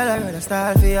 have some girl around a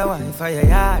style for your wife or your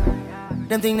yard.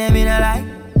 Them think them in a lie.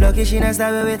 Lucky she not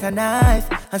stab with a knife.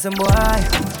 And some boy,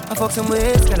 I fuck some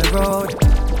ways down the road.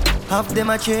 Half them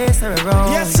a chase her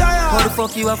around. Yes, sir. How the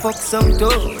fuck you a fuck some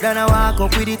toad? Then I walk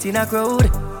up with it in a crowd.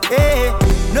 Hey,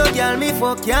 no girl me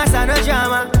fuck, can't stand no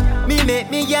drama. Me make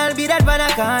me girl be that van a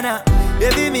corner.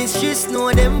 Baby miss, she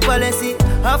know them policy.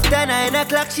 After 9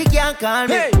 o'clock she can't call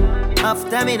me. Hey.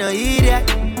 After me no idiot,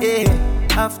 yeah.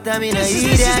 After me no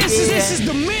idiot, This is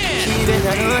the man. She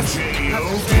better know.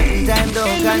 Time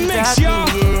don't contact me,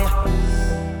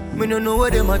 yeah. Me no know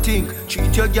what them a think.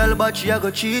 Cheat your girl but she a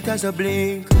go cheat as a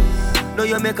blink. Now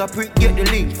you make a prick, get the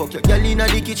link. Fuck your girl inna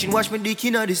the kitchen, wash me dick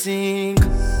inna the sink.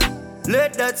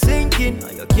 Let that sink in.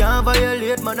 You can't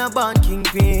violate, man, a band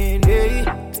kingpin, hey.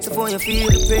 So for you feel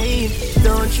the pain,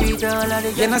 don't treat all of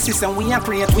the. You know, sister, we are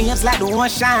create waves like the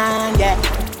ocean, yeah.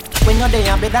 When you're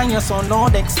there, better than your son,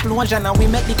 Lord, explosion, and we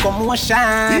make the commotion,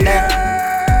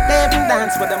 yeah. They even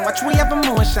dance with them, watch we have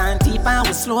emotion, deep and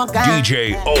we slow down.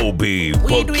 DJ OB,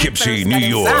 Poughkeepsie, New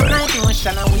York. Sound like the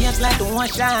ocean, and waves like the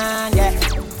ocean,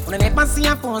 yeah. Never see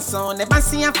a phone sound, never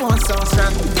see a phone sound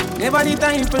strong. Never the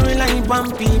time for rely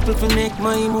on people to make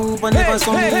my move, and never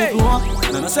some move walk.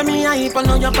 And I know say me hype, I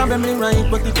know you're probably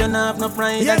right, but if you don't have no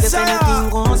pride, I guess anything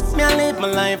goes. Me I live my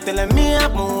life telling me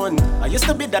I'm on. I used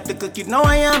to be that little kid, now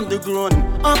I am the grown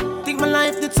up. Think my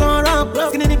life did so rough.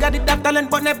 Skinny nigga did that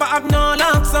talent, but never have no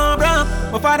luck, so rough.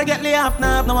 My father get laid off,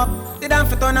 now have no up. They don't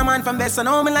fit on a man from best, so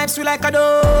now my life's sweet like a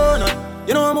donut.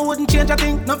 You know I wouldn't change a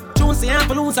thing, no. See I'm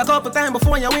for lose a couple times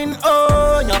before you win,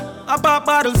 oh, yeah. I pop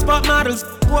bottles, pop models.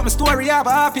 Put my story up,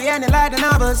 happy and like the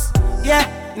novels.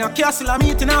 Yeah, in a castle I'm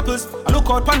eating apples. I look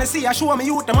out on the sea, I show me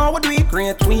youth, them how we do it.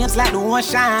 Great waves like the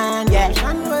ocean, yeah.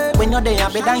 When you're there,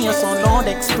 better than your son, Lord,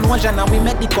 explosion, and we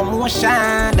make the commotion,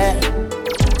 yeah.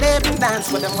 They even dance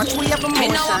with them, watch we have emotion. Me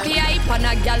know I be hype on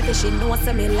a girl, cause she knows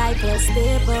that me life was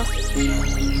stable.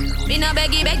 Me no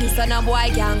beggy, so no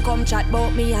boy can come chat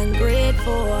about me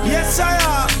ungrateful. Yes,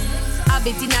 sir.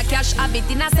 Habit in a cash, habit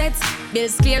in a set.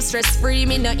 Bills clear, stress free,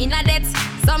 me no in a debt.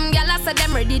 Some gyal say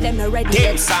them ready, them no ready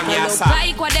yet. They look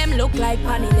like what them look like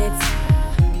panelets.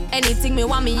 Anything me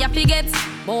want me have to get.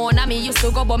 More than me used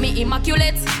to go, but me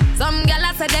immaculate. Some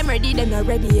gyal say them ready, them no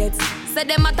ready yet. Say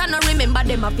them matter no remember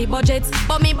them have the budget.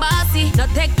 But me bossy, no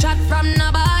take chat from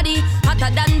nobody.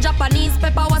 Hotter than Japanese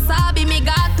pepper wasabi. Me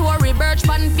got to a birch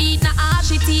pan feet, na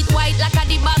ashy teeth white like a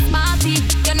the basmati.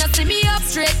 You know see me up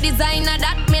straight designer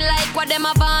that me like what them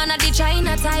have on a the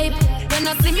China type. You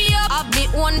know see me up, have me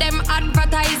own them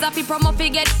advertise. If you promo fi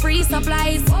get free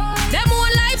supplies. Them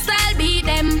own lifestyle beat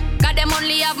them. Cause them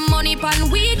only have money pan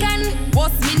weekend.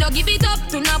 Boss me no give it up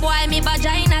to no boy me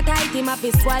vagina tight. Him up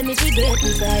is while me fi get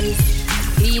the price.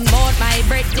 Clean bout my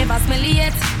breath, never smell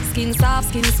yet. Skin soft,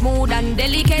 skin smooth and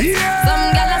delicate. Yeah.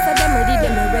 Some gyal say them ready,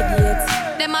 them not ready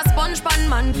yet. Them a sponge pan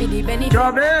man for the benefit.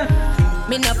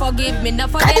 Me no forgive, me no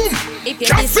forget. If you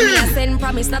diss me, I send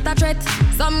promise, not a threat.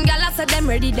 Some gyal say them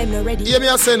ready, them not ready. Yeah, me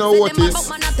I say no what is.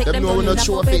 Them know we not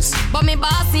show face. But me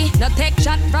bossy, no take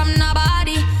shot from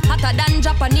nobody. Hotter than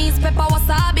Japanese pepper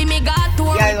wasabi. Me got to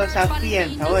Ya lo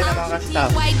sapienta, hoy na mga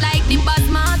stuff. White like the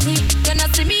basmati. You know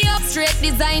see me up straight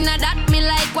designer that me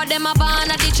like what them a born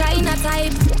at the China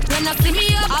type. You know see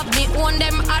me up, have me own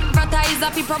them advertise.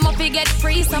 If you promo fi get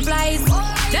free supplies.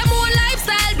 Them own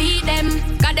lifestyle beat them.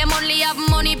 Cause them only have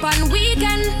money pan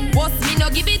weekend. Boss me no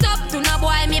give it up to no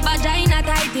boy me vagina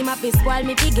tight. Him up is while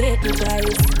me fi get the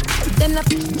price. Them no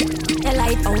a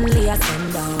light only a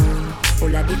sundown.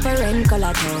 Full of different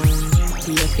color tone.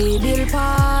 Be bill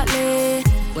partly.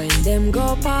 When them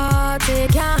go party,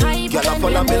 can't hide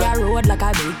them they a road like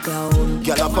a big clown.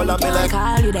 Gyal follow me like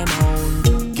call you them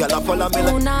own. Gyal follow me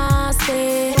like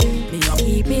nasty. Me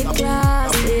keep it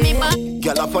classy.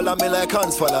 Gyal follow me like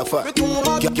hands full of fat.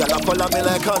 Gyal follow me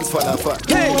like hands full of fat.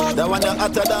 That one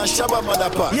hotter than Shabba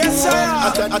motherfucker. Yes sir.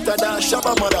 Hotter than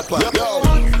Shabba motherfucker. Yo.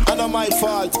 I know my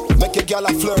fault. Make a girl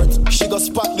a flirt. She go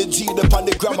spot the G upon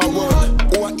the grammar work.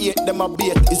 Or 8 them a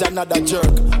bait is another jerk.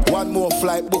 One more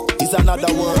flight book is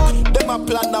another work. Them a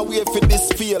plan a way for this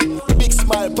feel. Big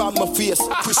smile upon my face.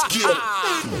 Chris Gale.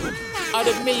 I'm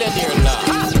the millionaire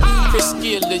now. Chris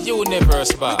Gale, the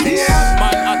universe bar.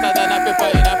 Man hotter than a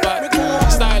pepper in a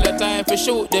pot. Style of time for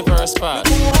shoot the verse part.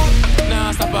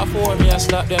 Now stop at 4, me and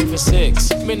slap them for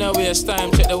 6. Me no waste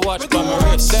time, check the watch by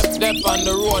my wrist. Step on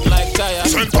the road like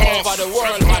tires. Over the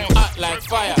world, man, hot like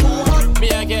fire. Me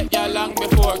I get ya long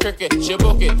before cricket. She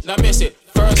book it, now miss it.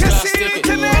 First class ticket.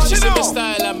 She see my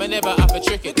style and me never have to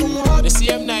trick it. The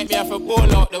same night me have to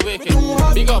bowl out the wicket.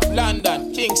 Big up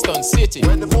London, Kingston City.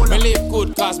 Me live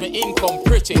good cause me income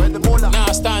pretty.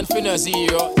 Now stand for no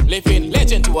zero. Living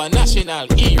legend to a national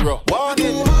hero.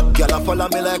 Girl a follow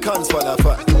me like hands for the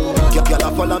fat. Girl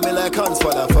a follow me like hands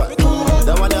for the fat.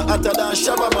 The one you hotter than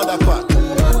Shabba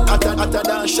motherfucker. Hotter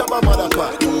than Shabba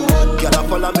motherfucker. Girl a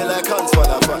follow me like hands for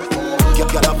the fat.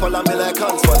 Girl a follow me like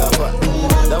hands for the fat.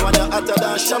 The one you hotter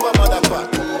than Shabba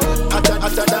motherfucker.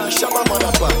 Hotter than Shabba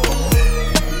motherfucker.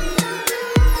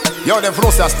 Yo, them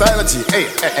flows are style G. Hey,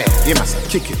 you must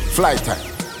kick it. Fly time.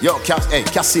 Yo,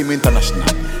 CASSIM International.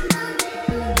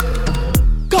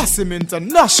 CASSIM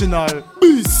International.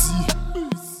 BC.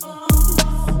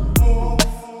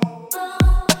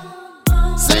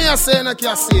 Say no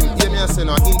CASSIM. Hear me say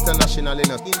no international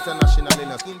enough.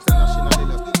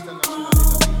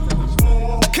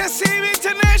 CASSIM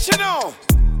International.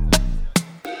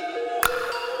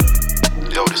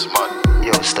 Yo, this man.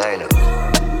 Yo, style up.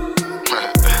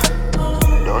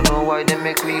 Don't know why they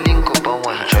make me link up on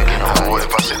one track, you know. What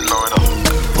if I sit now enough?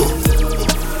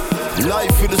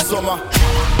 Life for the summer.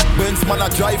 Benz man I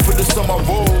drive for the summer.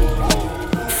 Whoa.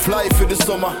 Fly for the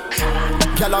summer.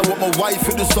 Girl I want my wife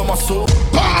for the summer. So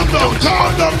calm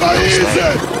down, by easy.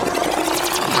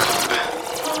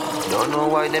 Don't know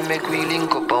why they make me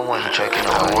link up on one track, you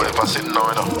know. What if I sit now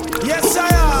enough? Yes, I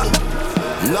am.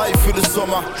 Life for the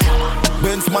summer.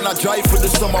 Benz man I drive for the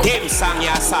summer. Him sang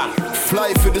ya song.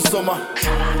 Fly for the summer.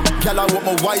 Girl I want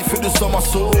my wife for the summer.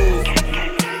 So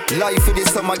life for the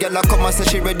summer, girl I come and say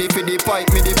she ready for the pipe,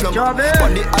 me the plum. On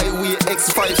the highway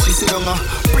X5, she say younger.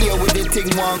 Play with the thing,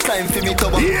 one climb for me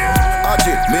cover.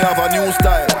 Aji, me have a new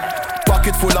style.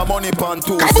 Pocket full of money pan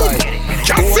two side.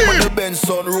 Open the Benz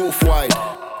sunroof wide.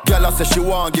 Girl I say she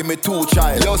want give me 2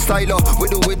 child. Yo styler, we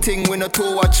do we thing with a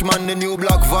 2 watch man. The new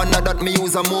black van that me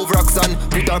use a move rocks on.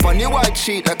 Put her on the white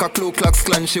sheet like a Ku Klux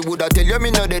Klan. She woulda tell you me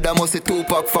no dead, I must a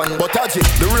 2-pack fan. But Aji,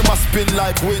 the rim a spin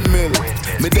like windmill.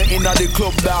 Me dey inna the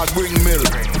club dog bring mill.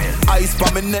 Ice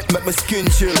pa me neck make me skin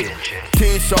chill.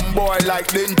 Teach some boy like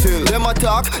dental. Them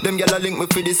attack, them gyal a link me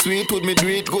for the sweet wood. Me do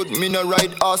it good, me no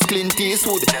ride ass Clint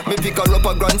Eastwood. Me pick her up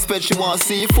a grand spread, she want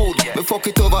seafood. Me fuck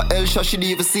it over Elsha, she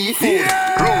leave a seafood.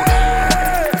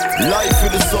 Life for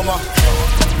the summer.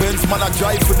 Benz man I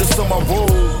drive for the summer. Whoa.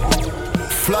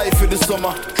 Fly for the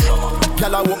summer.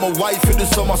 Girl I want my wife for the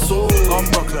summer. So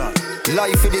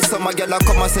life for the summer, girl I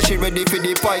come and say she ready for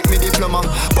the pipe, me the plumber.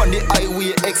 On the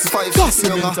highway X5,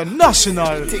 CASSIM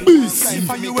International. BC.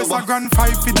 For US a grand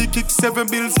 5 for the kick, 7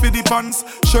 bills for the pants.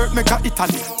 Shirt make a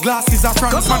Italy, glasses a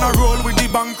France. Man a roll with the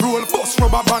bank roll, bust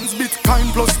rubber bands, Bitcoin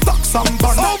plus stocks and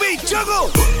bonds. Oh me juggle.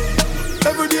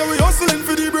 Every day we hustling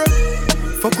for the bread.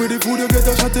 Fuck with the food, you get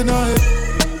a shot in our head.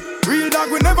 Real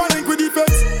dog, we never link with the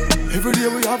feds. Every day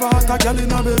we have a hot girl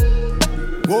in a bed.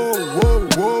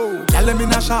 Whoa. Tell them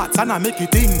in a shots and I make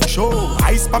it in show.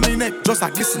 Ice pa me neck, just a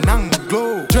glisten and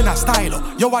glow. Jenna style,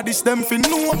 yo what this them fin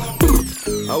know.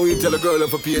 How we tell a girl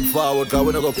if I pay it forward, cause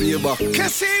we not gonna pay it back.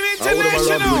 CASSIM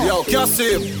International. Yo,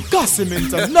 CASSIM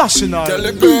International. Tell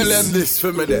the girl them this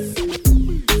for me there.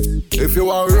 If you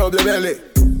want to rub the belly,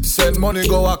 send money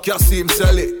go a CASSIM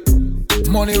sell it.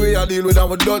 Money we a deal with and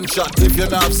we done shot. If you're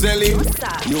not selling,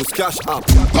 use cash app.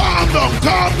 Calm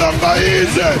down, by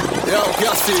easy. Yo,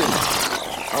 CASSIM.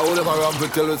 I would have a ramp to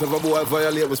tell us if a boy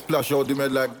violate we splash out him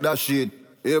head like that shit.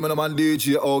 Hey, man, man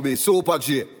DJ, OB, Super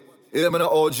J. Hey, man,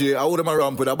 OJ, I would have a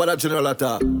ramp with that, but that general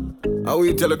attack. I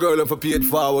will tell a girl if I pay it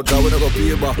forward, I would not go pay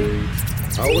it back.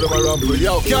 I would have a ramp with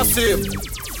yo, CASSIM.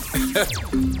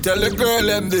 Tell the girl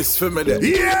them this for me there.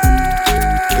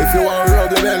 Yeah! If you want to rub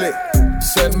the belly,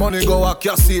 send money go a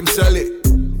CASSIM sell it.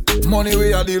 Money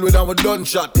we a deal with and we done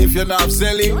shot. If you're not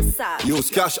selling, use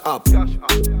cash app.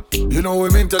 You know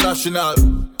we're international.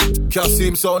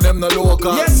 CASSIM sound them no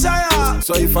local. Yes I am.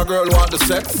 So if a girl want the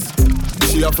sex,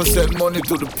 she have to send money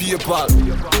to the PayPal.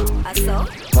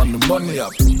 On the money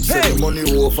app. Send the money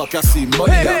over CASSIM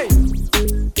money app.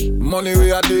 Money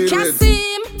we a deal with.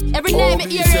 CASSIM. Every day me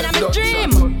hear it, I'm a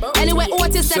dream. Anyway,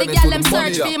 Otis said the girl them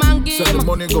search for him and game. Send the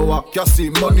money go up,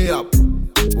 CASSIM money up.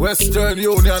 Western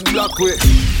Union Blackway.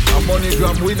 A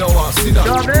MoneyGram we know want see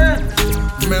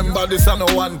that. Remember this on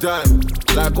a one time.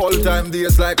 Like all time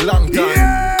days, like long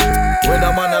time. When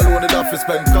a man alone it have to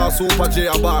spend car Super J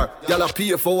a bar. Y'all a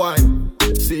pay for wine.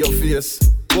 See your face.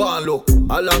 Go and look.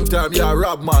 A long time you a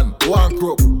rob man. One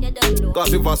crook.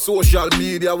 Cause if a social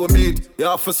media we meet, you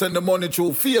have to send the money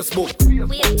through Facebook.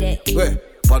 Wait,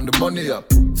 find the money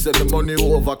up. Send the money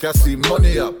over, CASSIM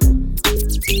money up.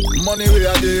 Money we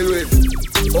a deal with.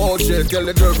 OJ tell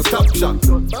the girl to stop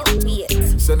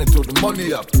chat. Send it to the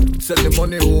money up. Send the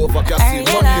money over, CASSIM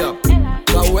money up.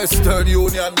 The Western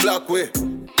Union Blackway.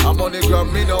 A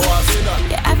MoneyGram me no want see that.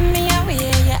 You have me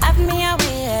away, you have me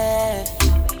away.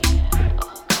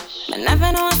 I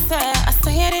never know I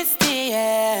say it is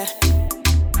there.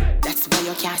 That's why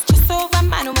you can't stress over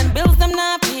man when bills them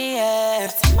not pay.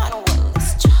 Man will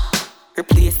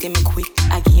replace him quick,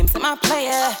 I give him to my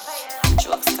player.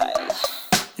 Drug style.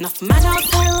 Enough man out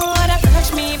the road have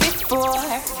touched me before,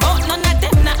 but none of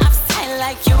them not have style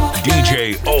like you.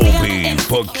 DJ OB,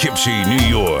 Poughkeepsie, New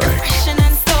York. Fashion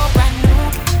and so brand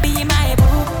new. Be my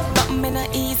boo, but me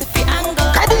not easy for angle.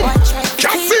 Watch right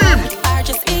to see or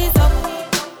just ease up.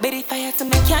 Baby fire to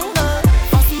make angle.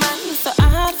 Boss man so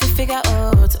hard to figure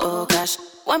out. Oh gosh,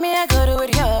 what me I go do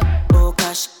with you? Oh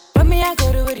gosh, what me I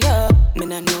go do with you? Me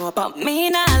not know about me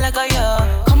now like a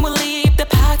yo. Come we'll leave the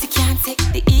party, can't take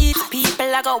the heat.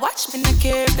 People I go watch me not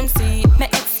care if them see. My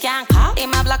ex can't call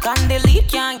him a block on delete.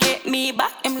 Can't get me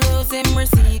back, him lose him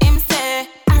receipt. Him say,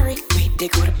 Harry, wait they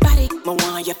go to body. Me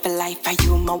want you for life, and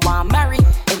you me want marry.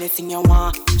 Anything you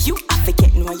want, you have to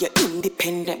get know you're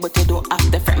independent, but you don't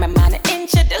have to fret my man.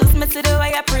 Introduce me to the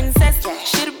way a princess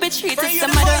should be treated.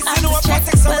 Some I don't have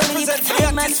to check. Well, leave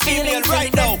some man's feeling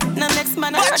right now. Now next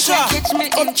man I catch me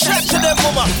in check to them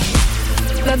mama.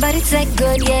 My body take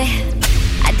good, yeah.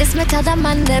 I just met other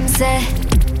man them say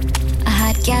a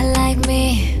hot girl like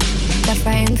me. The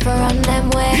friends for on them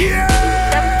way.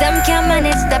 Them can't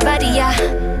manage the body, yeah.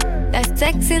 That's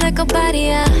sexy like a body,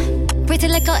 yeah. Pretty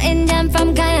like a Indian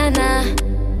from Guyana.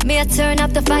 Me a turn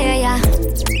up the fire, yeah.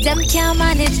 Them can't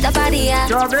manage the body, yeah.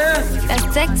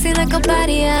 That's sexy like a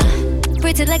body, yeah.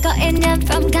 Pretty like a Indian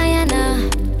from Guyana.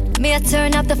 Me a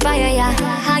turn up the fire, yeah.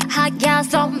 Hot girl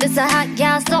something, this a hot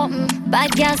girl something.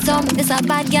 Bad girl something, this a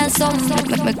bad girl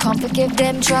something. Me come to give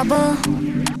them trouble.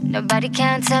 Nobody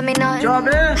can tell me nothing.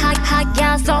 Hot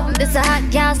girl something, this a hot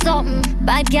girl something.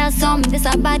 Bad girl something, this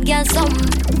a bad girl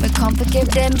something. Me come to give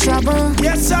them trouble.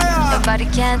 Yes, sir. Nobody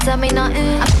can tell me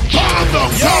nothing. Calm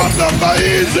down, by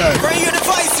easy. Bring your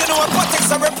device, you know what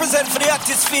Patex I represent for the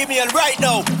artist female right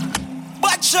now.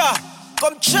 Batcha,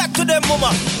 come check to them,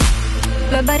 mama.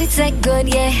 My body take good,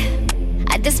 yeah.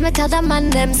 I just met other man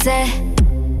them say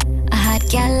a hot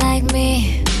girl like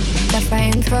me. The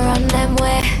friends for on them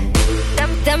way.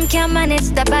 Them can't manage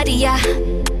the body, yeah.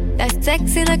 That's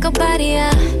sexy like a body,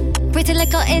 yeah. Pretty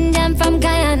like a Indian from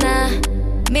Guyana.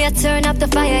 Me a turn up the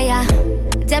fire, yeah.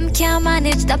 Them can't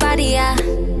manage the body, yeah.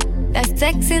 That's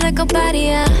sexy like a body,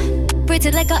 yeah.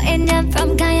 Pretty like a Indian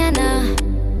from Guyana.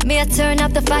 Me a turn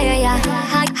up the fire, yeah.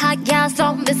 Hot girl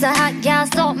something, this a hot girl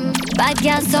something. Bad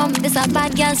girl something, this a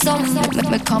bad girl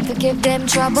something. Me come to give them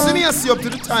trouble. See me a see up to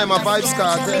the time of Vibes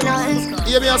Cartel.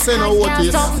 Hear me a say no what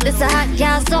is. This a hot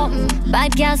girl something.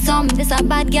 Bad girl something, this a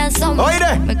bad girl something. Oh, you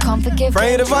there? Me come to give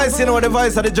them device, you know the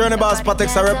voice of the journey boss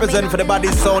Patex I represent for the body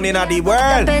sound in the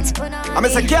world. I'm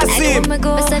Mr. CASSIM. Me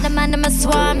say the man I'm a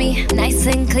swami. Nice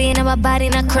and clean and my body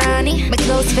not cranny. My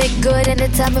clothes fit good and the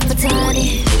time of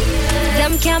tiny.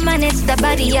 Them can't manage the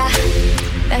body, yeah.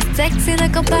 That's sexy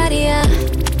like a body, yeah.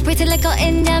 Pretty like a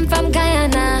Indian from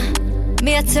Guyana.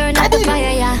 Me a turn up the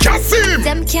fire, yeah. CASSIM.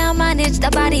 Them can't manage the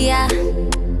body, yeah.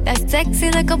 That's sexy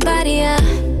like a body, yeah.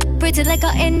 Pretty like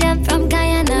a Indian from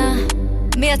Guyana.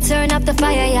 Me a turn up the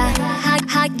fire, yeah.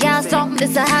 Hot girl something,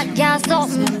 this a hot girl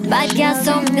something. Bad girl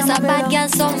something, this a bad girl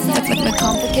something. Me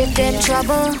come to give them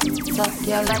trouble.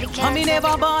 I me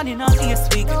never born in a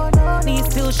last week. Me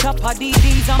still shop a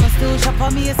DDs, I'm still shop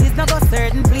a Macy's. Not go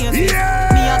certain places. Me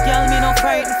a girl, me no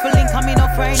frightened for link, and me no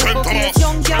frightened for kids.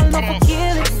 Young girl, no for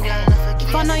kill it.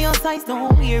 If I know your size,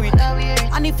 don't wear it.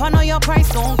 And if I know your price,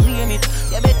 don't claim it.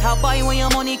 You better buy when your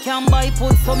money can buy.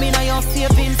 Put some in your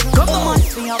savings. Come on,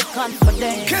 be have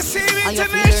confidence. CASSIM and you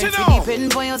feel to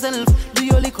depend for yourself. Do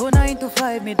your liquor 9 to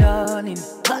 5, me darling.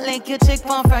 Not like you check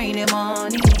for Friday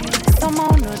morning.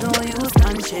 Somehow no don't use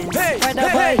conscience. Rather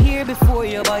buy here before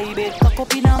you buy bed. Cock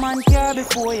up in a man car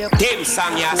before you. Dim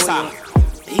sang ya sang.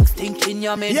 Big thinking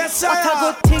you made. Yes, sir. What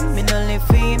a good thing, me no live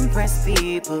to impress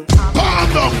people.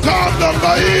 Calm down,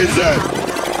 by easy.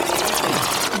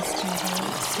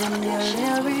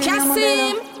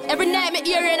 CASSIM, every night me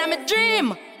hear it, I'm a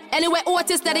dream. Anyway,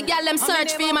 Otis that the girl them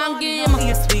search for him and game.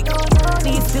 This week,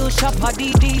 me still shop at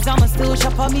DDs, I'm still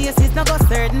shop at Macy's. Now go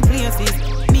certain places.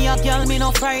 Me a girl, me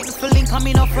no frightened for link, and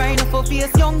me no frightened for face.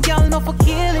 Young girl, no for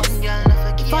kill it.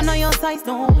 If I know your size,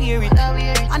 don't wear it.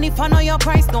 And if I know your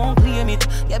price, don't claim it.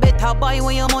 You better buy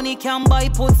when your money can buy.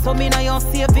 Put some in your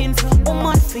savings.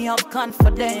 Woman, feel have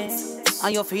confidence.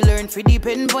 And you feel learn to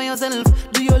depend for yourself.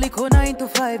 Do your liquor 9 to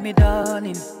 5, me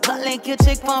darling. Can't like you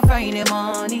check for Friday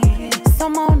morning.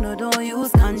 Somehow no don't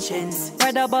use conscience.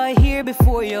 Rather buy here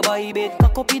before you buy bed.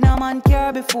 Cock up in a man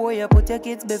car before you put your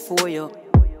kids before you.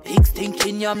 Big stink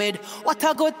in your mid. What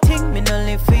a good thing, me no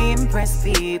live to impress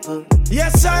people.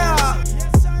 Yes, sir.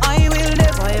 I will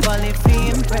never ever live to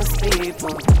impress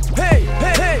people. Hey,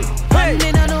 hey, hey, hey. And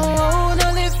me no know how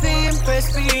to live to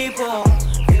impress people.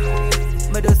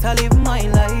 Me just a live my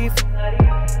life.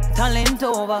 Talent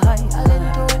over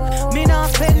high. Me not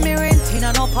spend me rent in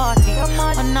a no party.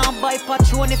 And now buy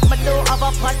Patron if me don't have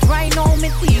a pot. Right now me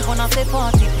thief when I say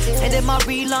party. Say them a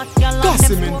real hot girl and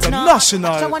CASSIM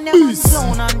International. Peace.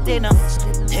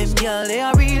 Them girl they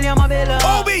a real I'm a bella.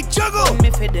 Oh we juggle.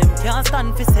 Me for them can't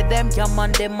stand for say them can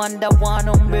man them under one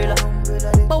umbrella.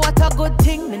 But what a good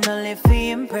thing me no live to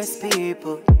impress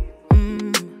people.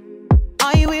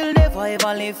 I will never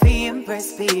ever live to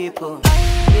impress people. I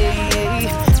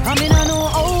mean I know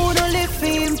how to live to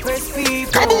impress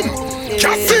people.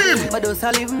 But those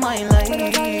I live my life.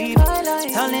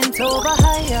 Talent over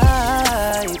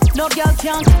high. No girl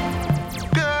can.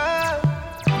 Girl,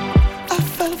 I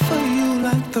fell for you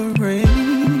like the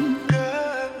rain.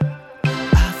 Girl,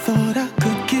 I thought I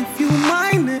could give you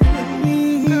my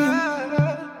name.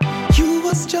 Girl, you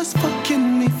was just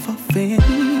fucking me for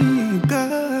fame.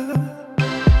 Girl,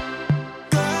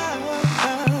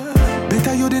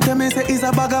 better you did tell me say it's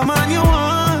a bagger man you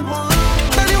want.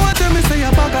 Tell you what tell me say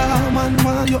a bagger man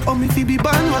want. You owe me fi be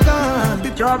bandwagon.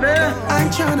 I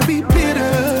ain't tryna be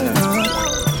bitter.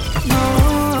 No,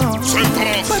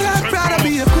 but I'd rather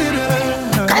be a quitter.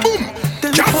 Kaboom!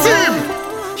 CASSIM!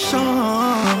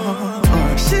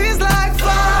 Sure. She's like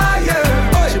fire.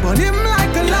 She burn him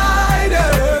like a lighter.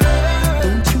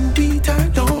 Don't you beat her,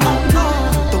 don't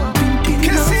beat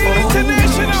him. CASSIM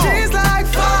International. She's like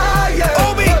fire.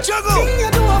 Oh we juggle.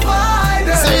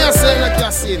 Say you say like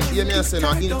CASSIM. You may say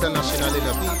no international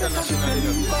enough.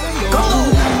 Go,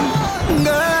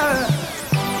 girl.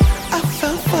 I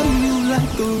fell for you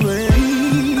like the rain.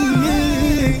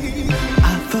 I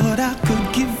thought I could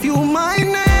give you my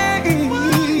name.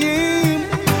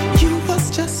 You was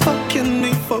just fucking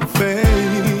me for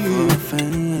fame.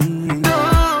 No,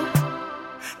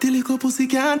 the little pussy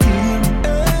can't hear.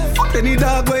 Fuck any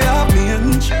dog way up me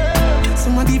and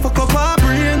somebody fuck up her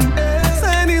brain. So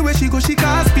anyway she go she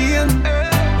can't spin.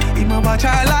 Him a watch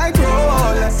her like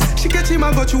Rolex. She get him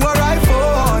and go to a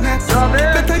rifle next.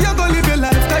 Better you go live your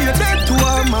life, cause you're dead to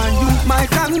her man. You my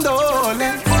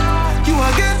condolence. You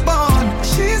a get born.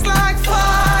 She's like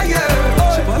fire.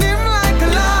 She burn him like a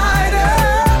lighter.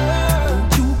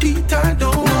 Don't you beat her,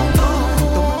 don't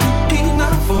beat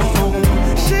her phone.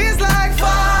 She's like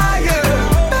fire.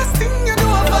 Best thing you do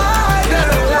a fighter.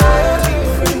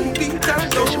 Beat her,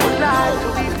 don't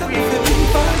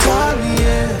call me,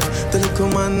 yeah. The little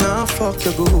man now fuck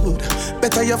you good.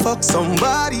 Better you fuck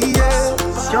somebody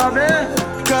else. Call me,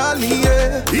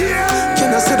 yeah.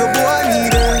 Can I say the boy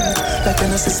need it? Like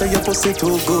can I say your pussy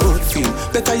too good feel?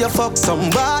 Better you fuck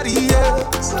somebody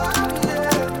else.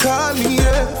 Call me,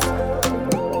 yeah.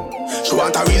 She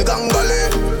want a real gangale.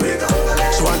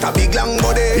 She want a big long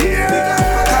body.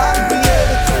 Call me, yeah.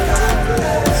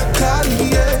 Call me,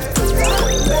 yeah.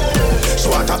 She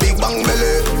want a big bang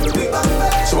belly.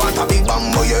 She want a big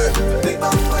bamboo, yeah.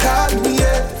 Call me,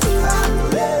 yeah.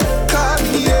 Call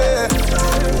me, yeah.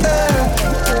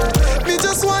 Me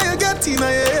just want you get in a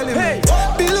element.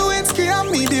 Bill Lewinsky and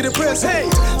me did the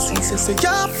present. Since you say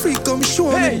you're free, come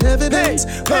show me evidence.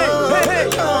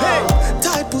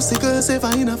 Tight pussy girls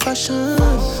ever in a fashion.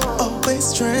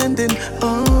 Always trending.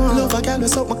 Love a girl who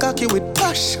suck my cocky with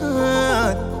passion.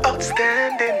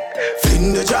 Outstanding.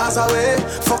 Fling the jars away,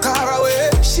 fuck her away.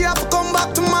 She have to come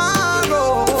back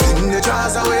tomorrow. Fling the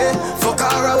jars away, fuck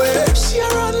her away. She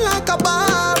run like a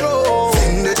barrow.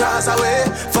 Fling the jars away,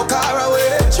 fuck her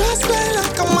away. Just play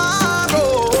like a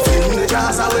marrow. Fling the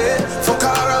jars away, fuck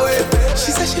her away.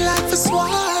 She said she like to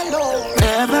swallow.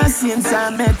 Ever since I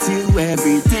met you,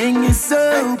 everything is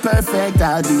so perfect.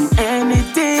 I'll do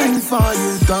anything for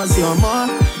you, cause you're more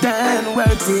than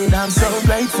worth it. I'm so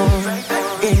grateful.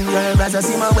 In your eyes I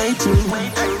see my way through.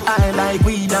 I like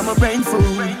weed, I'm a brain fool.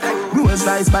 Rose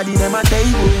rice body, them a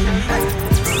table.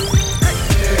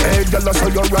 Hey, girl, I saw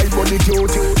your right body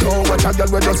cute. Don't watch a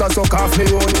girl with just a suck off me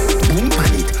own. Boom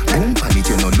pan it,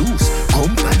 you no lose.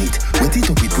 Come pan it, wet it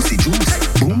up with pussy juice.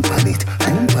 Boom pan it,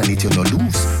 you no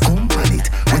lose. Come pan it,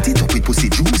 wet it up with pussy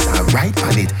juice. Right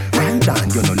pan it, right down,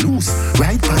 you no lose.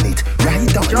 Right pan it, right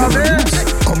down, you no lose.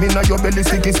 Come in your belly,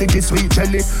 sticky, sweet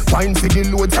jelly. Wine for the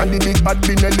loads and the big bad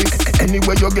Benelli.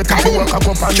 Anywhere you get it, you walk up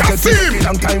and get it.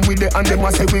 Long time with it and them a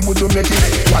say we would do make it.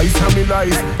 Twice from me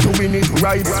life, doing it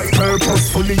right.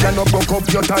 Purposefully and not broke up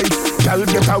your tight. Girl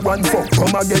get a one fuck,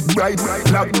 come and get bright.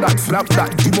 Flap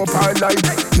that, give up her life.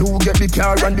 You get the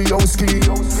car and the house key.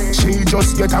 She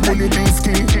just get a bully beef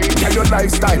key. Tell your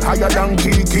lifestyle higher than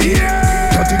Kiki.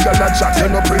 30 girl a chat, you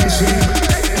no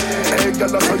appreciate. Hey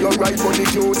girl, I saw your right body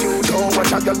cute. Don't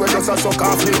watch a girl with just a suck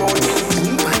off the bone.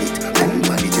 Boom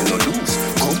pan it, you no lose.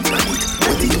 Come pan it,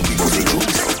 wet it up with pussy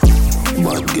juice.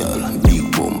 Bad girl, big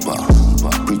bumper,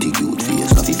 pretty cute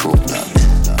face, nothing fuck that.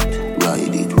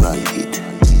 Ride it,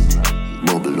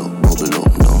 bubble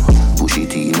up now. Push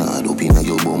it in hard up inna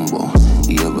your bumbo.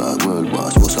 Here bag world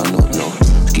boss, what's a nut now?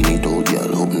 Skin it out,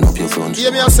 girl, open up your front.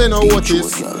 Hear me a say no what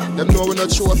is. Them know we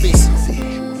not show a face.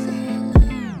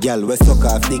 Girl, we suck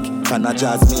her dick. Can I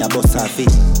jazz me a bust her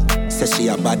feet? Say she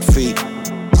a bad freak.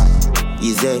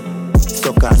 Easy,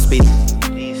 suck her spit.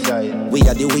 We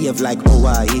are the wave like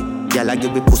Hawaii. Girl, I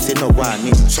give me pussy no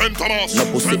warning. No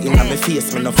pussy in my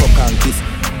face, me no fuck and kiss.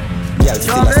 Girl,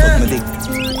 still a suck me dick.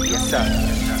 Yes sir.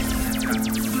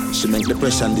 She make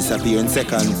depression disappear in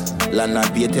seconds.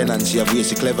 Landlord be a tenant, she have way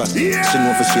she clever. She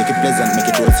know for shake it pleasant, make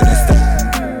it worth in a step.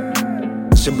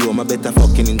 She blow my better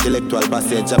fucking intellectual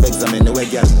passage. I've examined the way,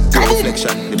 girl. No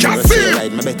reflection. The mirror say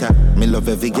ride me better. Me love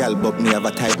every girl, but me have a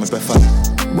type me prefer.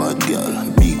 Bad girl,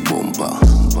 big bumper,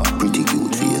 pretty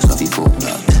cute face, nothing fuck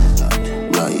that.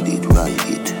 Ride it,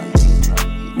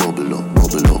 bubble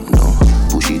up now.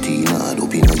 Push it in hard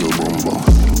up inna your bumbo.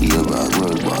 Here bag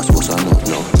world boss, what's a nut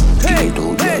now? Give it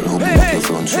out, girl, open up your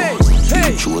front so.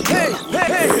 Show girl.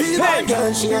 Bad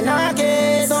girl, she a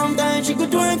knocky. Sometimes she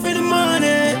could work for the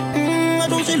money.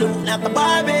 Don't she look like a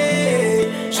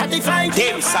Barbie? Shot the flight.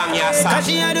 Dim song, yeah, song. Cause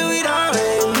she a do it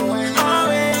always.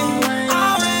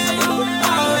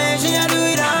 She a do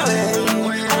it always.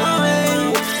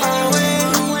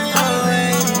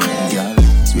 Girl,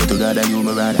 swear to God that you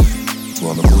my brother.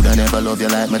 Well, me coulda never love you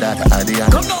like my daughter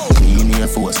Adriana. Clean Air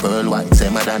Force, pearl white, say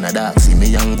my Dana dark. See me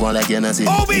young one like you know see.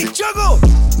 Obi, juggle.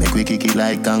 Make we kick it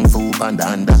like Kung Fu Panda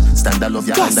under. Stand up love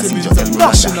your under, see just tell me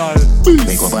wonder.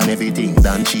 Make up on everything,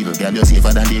 Dan chill. Girl, you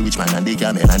safer than the rich man and the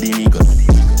camel and the nigga.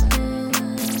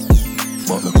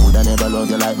 But me coulda never love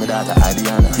you like my daughter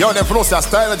Adriana. Yo, them pronounce that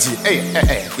style G.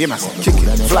 Hey, you must kick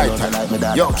it, fly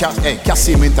time. Yo,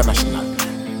 CASSIM International.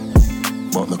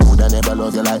 But me coulda never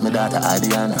love you like my daughter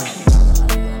Adriana.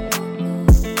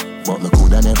 But me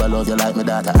coulda never love you like my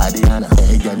daughter Adriana.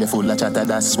 Hey girl, you full of chatter,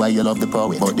 that's why you love the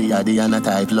poet. But the Adriana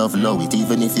type love low it.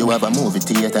 Even if you have a movie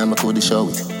theater, me coulda show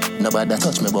it. Nobody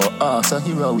touch me but so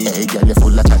heroic. Hey girl, you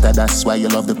full of chatter, that's why you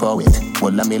love the poet.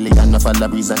 Well a million of all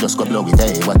breeze and just go blow it.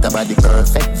 Hey, what about the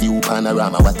perfect view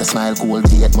panorama? What a smile cool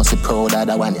date, must be proud of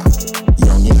that one ya.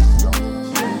 Young yeah.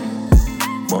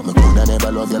 But me coulda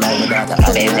never love you like my daughter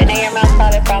Adriana. Baby, your mouth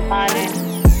started from morning.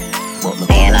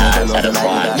 And outside of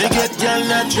one. Me get y'all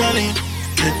naturally.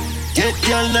 Get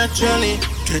y'all naturally.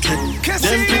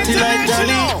 Them pretty like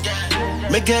Dolly.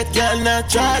 Me get y'all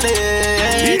naturally.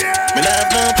 Me not have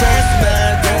no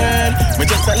personal girl. Me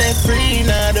just a let free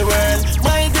now the world.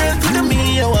 My girl to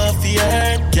me, you want for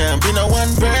her. Can't be no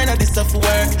one burn at this stuff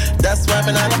work. That's why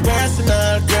me not a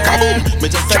personal girl. Me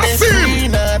just a let free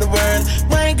now the world.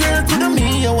 My girl to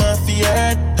me, you want for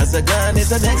her. As a gun is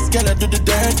the next girl I do the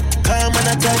dirt. Come on,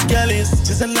 I got galleys.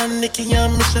 She's a land Nicky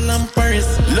and Michelle and Paris.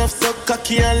 Love so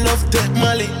cocky and love dead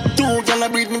Molly. Two girl I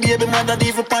breed me baby mother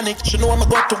even panic. She know I'm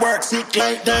go to work sick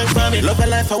like that family. Love a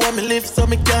life I want me live so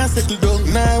me can't settle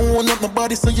down. Now I won't up my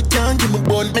body so you can't give me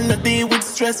bone. Me no deal with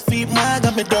stress feed my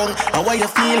got me down. And why you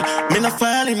feel me no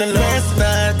fall in the love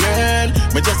personal girl.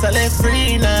 Me just a let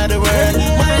free now the world.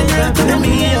 My girl to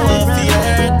me I want for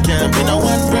her. Can't be no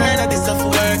one bird at this stuff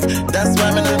work. That's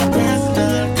why me not a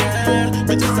personal girl.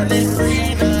 Me just a let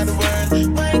free now the world.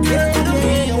 My girl to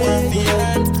me I want for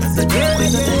her. As a girl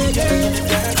is a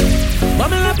girl.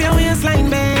 Bubble up your waistline,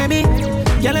 baby.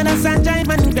 Girl in the sunshine,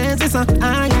 man, crazy so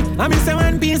yeah. I miss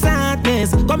one piece of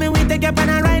hotness. Come in, we take you on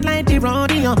a ride like the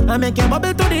rodeo. I make you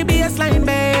bubble to the baseline,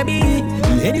 baby.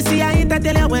 Any see I hit, I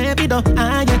tell you where we do,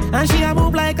 yeah. And she a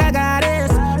move like a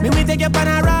goddess. Me we take you on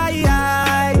a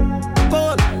ride.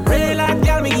 Cold, real like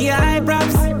girl, me high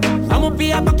props. I'm up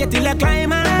here pocket till I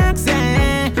climax,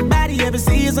 yeah. Body ever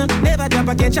see reason. Never drop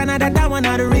a catch another, that one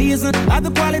not the reason. Of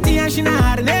the quality and she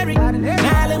not ordinary.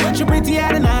 Now what you pretty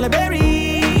out and all the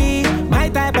berry. My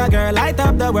type of girl, light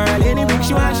up the world. Any brick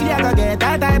she want, she a go get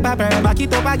that type of pearl. Back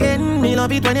it up again, me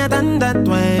love it when you done that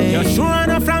way. You're sure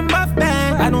enough from buff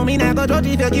band. I know me not go judge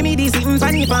if you give me this sitting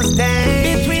funny first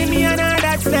day. Between me and her,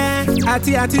 that's there.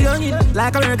 Atty on it,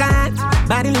 like a workout.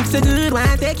 Body looks so good,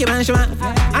 why take you one shot?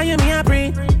 And you me a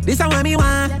pray, this is what me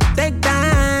want. Take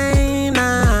time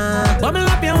now. Bubble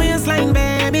up your waistline,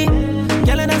 baby.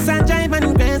 Girl, that's a jive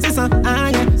and crazy, so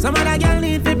yeah. Some other girl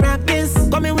need to practice.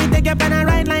 Come in, we take up and I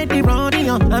ride like the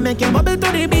rodeo. I make you bubble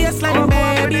to the baseline,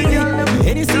 baby.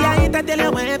 Any see I hit, I tell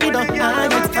you where we don't.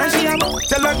 And she a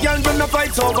tell a girl do no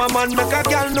fight over man. Make a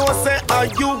girl know say are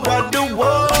you what the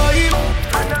wife.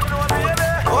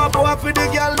 Up for the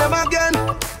girl them again.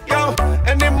 Yo,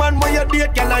 any man when you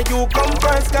date, girl and you come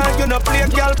first. Cause you no play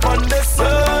girl on the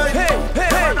side.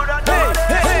 Hey.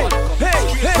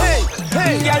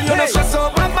 Girl, you no stress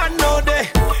over man no day.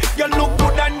 You look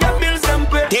good and your bills and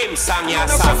pay. Dim sang ya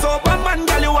no stress over man,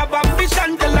 girl, you have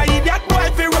ambition. Tell a idiot boy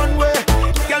fi run way.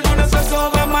 Girl, you no stress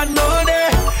over man no day.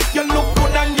 You look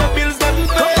good and your bills and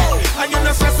pay. And you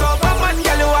no stress over man,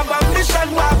 girl, you have ambition.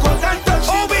 Walk out and touch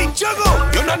the big juggle.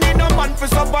 You no need no man for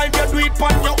survive, you do it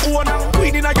on your own.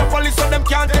 Queen in your police so them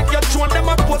can't take your throne. Them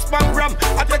a post program.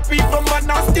 I take people man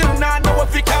now still nah know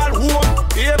if you call home.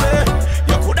 Baby,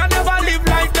 you coulda never live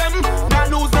like them. Now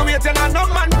lose no weight and no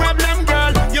man problem,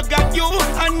 girl. You got you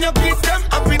and you kiss them.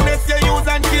 Happiness you use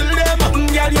and kill them.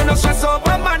 Girl, you no stress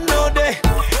over man no day.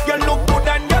 You look good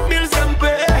and your bills and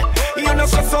pay. You no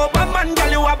stress over man,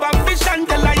 girl, you have ambition.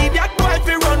 Tell a idiot boy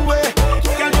fi run way.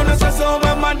 Girl, you no stress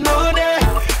over man no day.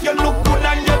 You look good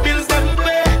and your bills and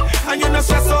pay. And you no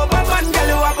stress over man, girl,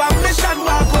 you have ambition.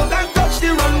 Walk out and touch the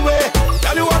runway.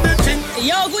 Girl, you have the thing.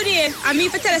 Yo, good day. I mean,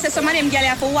 for tell us that some of them girls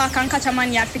have to walk and catch a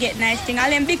man yard to get nice thing. All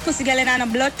them big pussy girls and a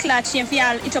blood clot shame for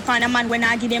y'all it up on a man when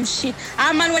I give them shit.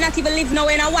 A man when not even live now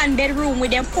in a one bedroom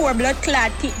with them 4 blood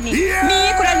clot kidney. Yeah.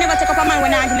 Me could have never take up a man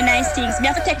when I give me nice things. Me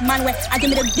have to take man when I give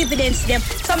me the dividends them.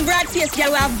 Some broad face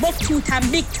girl will have buck tooth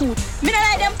and big tooth. Me not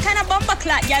like them kind of bumper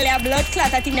clot girl have blood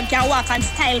clot. I think them can walk and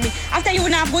style me. After you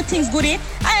not have good things, goodie.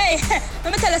 Hey,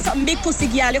 let me tell you something, big pussy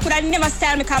girl. You could have never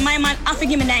style me because my man have to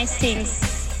give me nice things.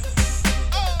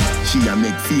 She a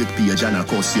make fake page and a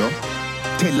cuss you.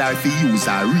 Tell her to use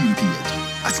her real page.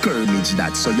 A skirmish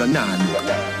that so you nah know.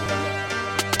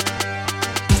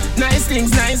 Nice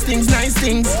things, nice things, nice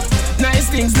things. Nice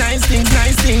things, nice things,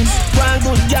 nice things. One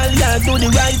good girl, yeah, do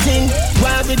the right thing.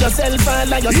 One with yourself and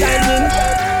like you're styling.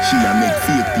 She a make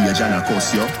fake page and a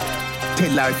cuss you.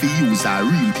 Tell her to use her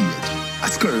real page.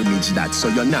 A skirmish that so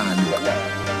you nah know.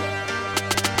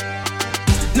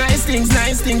 Nice things,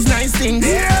 nice things, nice things.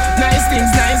 Nice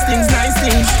things, nice things, nice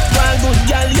things. One good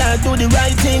girl, yeah, do the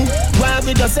right thing. One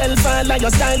with yourself and like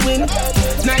your style win.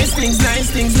 Nice things, nice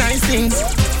things, nice things.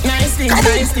 Nice things,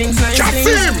 nice things, nice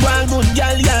things. One good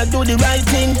girl, yeah, do the right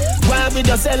thing. One with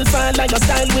yourself and like your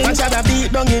style win. Watch out a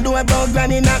beat down, you do a bug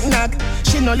granny knock knock.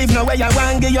 She no live nowhere, you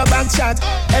want give your back shot.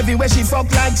 Everywhere she fuck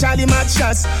like Charlie Matt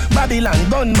shots. Babylon,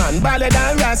 gunman, ballad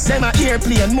and rats. Them a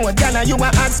airplane mode, girl and you a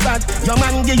hot spot. Your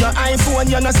man give your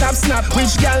iPhone, you no stop snap.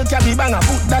 Which girl carry bang a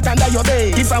put that under your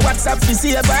bed? If I WhatsApp she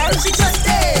see a ball, she just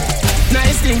dead.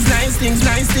 Nice things, nice things,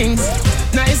 nice things.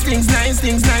 Nice things, nice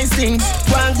things, nice things.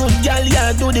 One good girl,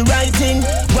 yeah, do the right thing.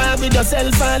 One with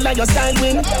yourself and like your style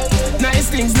win. Nice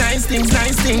things, nice things,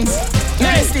 nice things.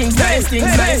 Nice things, nice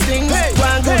things, nice things.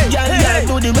 One good girl, yeah,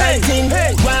 do the right thing.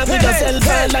 One with yourself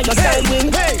and like your style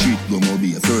win. Treat gonna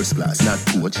be a first class, not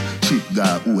coach. Treat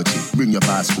ga OT, bring your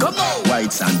passport.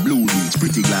 Whites and blue beach,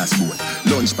 pretty glass boat.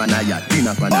 Lunch pan a yacht,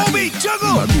 dinner pan a yacht.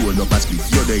 You a roll up a split,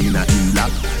 you're there in a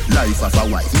in-lock. Life of a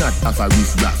wife, not of a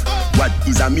riff-raff. What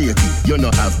is a matey? You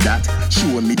no have that.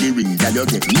 Show me the ring that you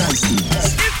get nice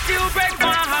things. If you break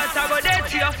my heart, I go dead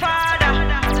to your father.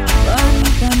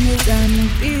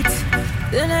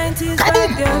 The 90s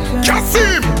girlfriend.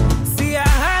 CASSIM! See, I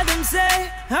heard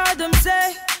them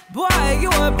say, boy, you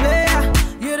a player.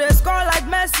 You the score like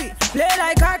Messi, play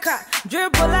like Kaka,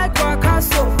 dribble like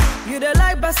Picasso. You the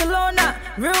like Barcelona,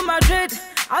 Real Madrid,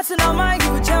 Arsenal, my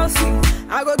you Chelsea.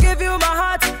 I go give you my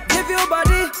heart, give you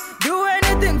body, do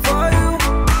anything for you.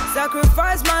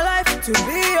 Sacrifice my life to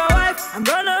be your wife, I'm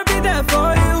gonna be there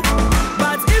for you.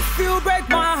 But if you break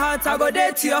my heart, I go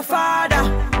dead to your father.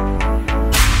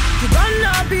 You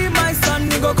gonna be my son,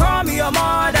 you go call me your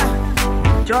mother.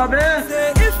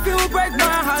 Say if you break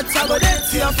my heart, I go dead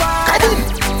to your father.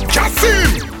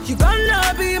 CASSIM! You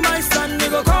gonna be my son, you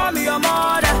go call me your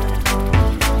mother.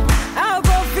 I'll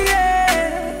go for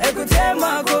you, écoutez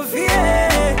moi go for you.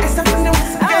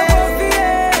 I'll go for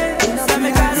you, ça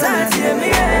me casse à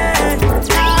tirer.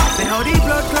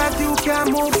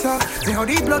 how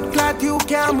the blood clot you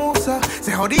can't move, sir.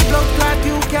 Say how the blood clot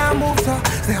you can't move, sir.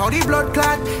 Say how the blood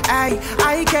clot, I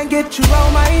can't get you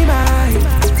out my mind.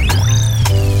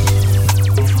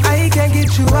 I can't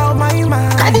get you out my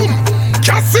mind. Kaboom!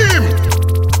 CASSIM!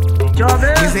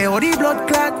 Me say how the blood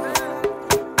clot.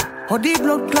 How the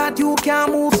blood clot you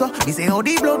can't move, sir. Me say how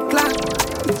the blood clot.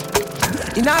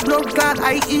 In a blood clot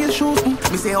I heal shoot.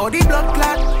 Me say how the blood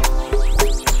clot.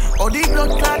 How the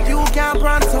blood clot you can't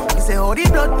run, sir. Me say how the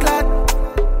blood clot.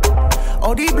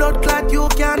 How the blood clot you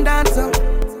can't dance, sir.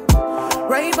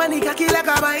 Ride on the cocky like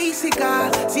a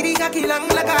bicycle. See the cocky long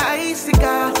like a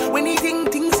icicle. When he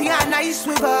things see a nice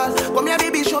swivel. Come here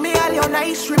baby, show me all your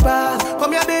nice ripples.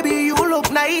 Come here baby, you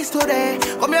look nice today.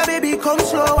 Come here baby, come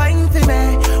slow, wine for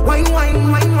me. Wine,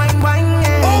 wine, wine, wine, wine,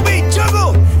 yeah. Oh, me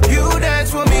juggle. You dance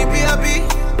for me, baby.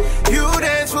 You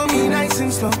dance for me nice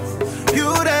and slow.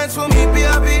 You dance for me,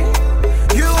 baby.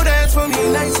 You dance for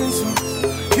me nice and slow.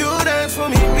 You dance for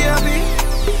me, baby.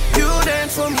 You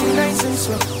dance for me nice and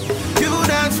slow. You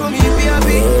dance for me,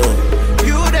 baby.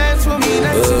 You dance for me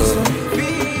nice and slow.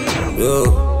 Yo.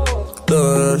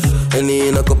 Dash. Any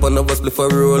in a cup and a split for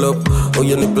roll up. Oh,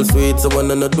 your nipple sweet, so one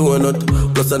and a donut.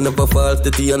 Plus I never fall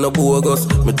steady and a bogus.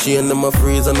 Me chain them a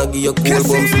freeze and I give you cool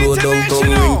bomb. Slow down, tongue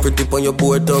ring pretty on your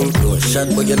board tongue. No shot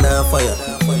but you not fire.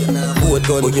 Boat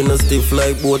gun, but you not stiff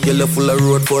like boat. You left full of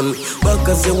road fun. Back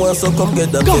as you want, so come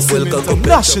get that. CASSIM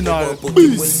International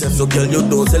Beast. So girl, you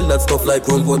don't sell that stuff like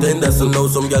one potender. So now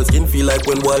some girls skin feel like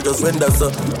when wild just render.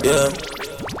 So yeah.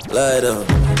 Lie down.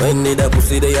 When need that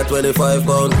pussy, they at 25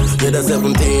 pounds. Yeah, the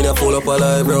 17, I full up a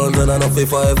live rounds. And I know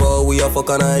 5 oh, we a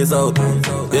fucking eyes out.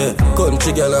 Yeah,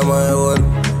 country girl on my own.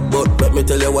 But let me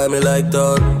tell you why me like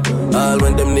town. All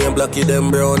when them name blacky, them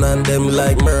brown. And them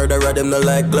like murderer, them not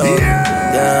like clown.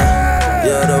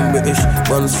 Yeah, them British.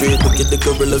 One street, look at the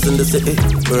gorillas in the city.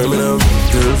 Birmingham,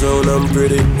 girls round and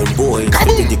pretty. And boys,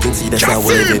 you can see that's how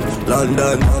we live it.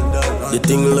 London, the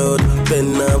thing loud.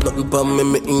 Pen have nothing pa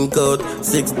me ink out.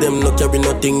 6 them no carry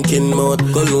no thinking mouth.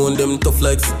 Cologne them tough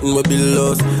like sitting with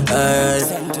billows. Aye,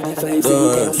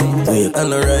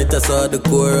 and alright, I saw the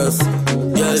chorus.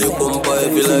 Girl, you bumper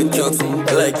if you like trucks.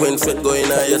 I like when sweat going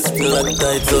on, you spin like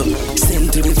tights up.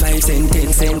 Send to the 5 cent,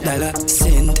 10 cent dollar.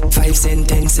 Send 5 cent,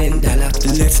 10 cent dollar.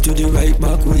 Left to the right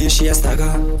back where she a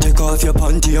stagger. Take off your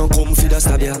panty and come for the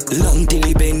stab ya. Long till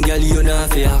the bend, girl, you not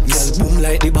fair. Girl, boom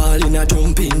like the ball in a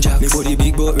jumping jack. Me body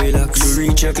big but relax. You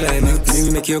reach your climax. Me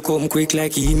make you come quick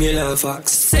like email or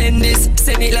fax. Send this,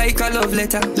 send it like a love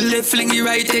letter. Left fling it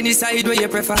right any side where you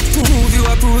prefer. Prove you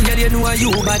approve, girl, you know how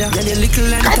you bother. Girl, you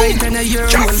little and tight and a year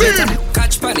old better.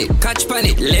 Catch pan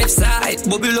it, left side.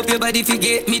 Bubble up your body,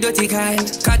 forget me dirty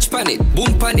kind. Catch pan it,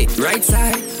 boom pan it, right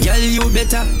side. Girl, you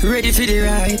better, ready for the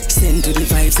ride. Send to the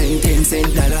 5 cent, 10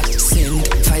 cent dollar. Send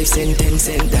 5 cent, 10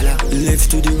 cent dollar. Left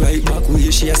to the right back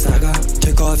where she a saga.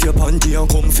 Take off your panty and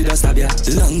come for the stab ya.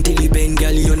 Long till the bend,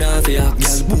 girl, you not fair.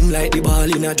 Girl, boom like the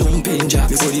ball in a jumping jack.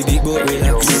 Before the big boat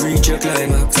relax, you reach your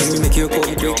climax. And we make you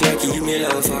come quick like email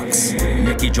or fax.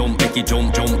 Make it jump,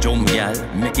 jump, girl.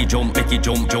 Make it jump, jump.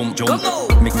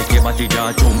 Make your body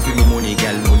jaw jump for me money,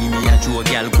 girl. Money me a chew,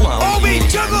 girl. Go on. Oh, me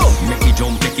juggle. Make it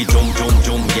jump, jump,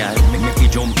 girl. Make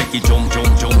it jump, girl.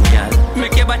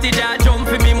 Make your body jaw jump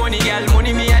for me money, girl.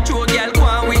 Money me a chew, girl. Go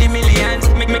on with the millions.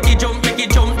 Make it jump, girl. Make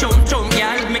it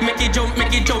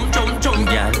jump,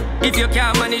 girl. If you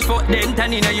can't manage fuck then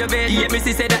turn inna your bed. Yeah, me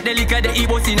see say that the liquor the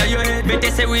e-boss inna your head. Better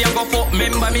say we a go fuck,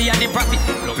 remember me and the profit.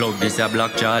 Plug this a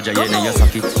block charger, yeah, now you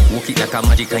suck it. Walk it like a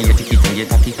magic and you take it and you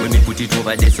tack it. When me put it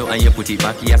over there so and you put it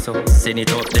back here so. Send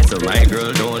it up there so my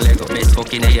girl don't let go. Best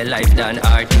fucking in your life than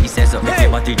RT says so. Make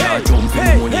your body jaw jump for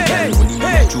me money, girl. Money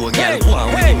me a chew, girl. Go on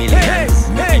with the millions.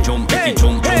 Make it jump, girl. Make it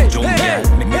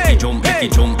jump, girl.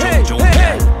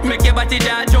 Make your body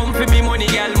jaw jump for me money,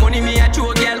 girl. Money me a chew,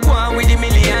 girl. Go on with the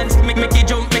millions. Make it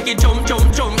jump, girl.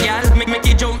 Make it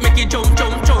jump.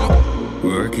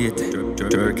 Work it,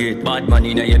 jerk it. Bad man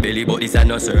inna your belly, but this a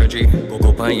no surgery. Go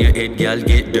up on your head, girl,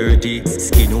 get dirty.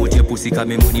 Skin out your pussy, cause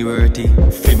me money worthy.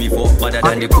 Feel me fuck better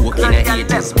than the coke in the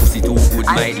 80s. Pussy too good,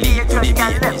 might lead to the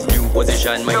babies. New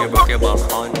position, my rock your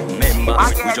back on. Remember,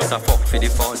 we just a fuck for the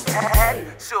fun. Head,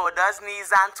 shoulders,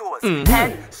 knees and toes.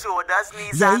 Head, shoulders,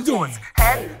 knees and toes.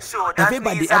 Head, shoulders,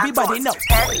 knees and toes. Now.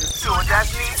 Head,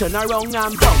 shoulders, knees. Turn around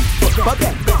and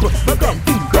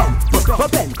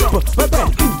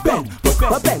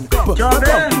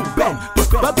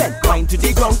bend, wind to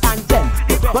the ground and bend.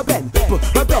 You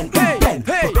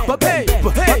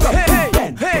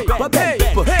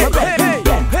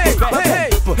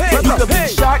could be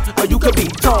short or you could be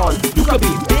tall. You could be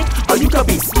big or you could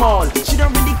be small. She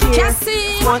don't really care.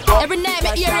 CASSIM, every night me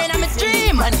hear it on my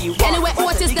stream. on the wall. Anyway,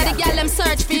 Otis that the girl them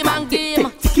search for him and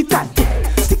game. Tick it and tick,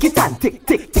 tick it and tick,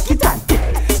 tick, tick it and tick,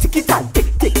 tick it and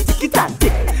tick, tick, tick it and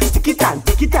tick, tick it and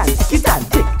tick it and tick it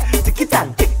and tick, tick it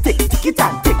and tick, tick, tick it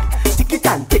and tick, tick it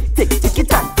and tick, tick, tick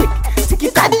it and tick, tick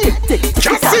it and tick, tick, tick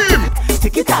it and tick,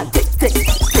 tick it and tick, tick, tick.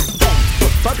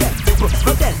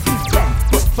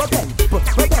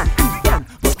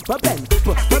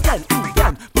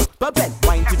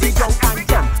 Wine to the young and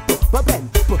jam.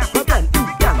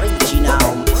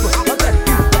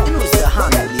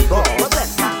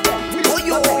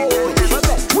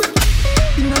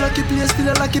 Still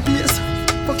a lucky place.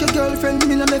 Fuck your girlfriend,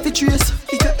 me no make it trace.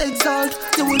 If you exalt,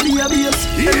 you will be a base.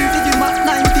 Anything you mark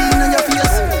 19 on your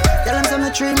face. Tell them some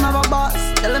dream of a boss.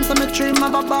 Tell them some dream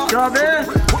of a boss.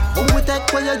 Who we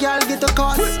take where your girl get a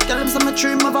cost? Tell them some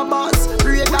dream of a boss.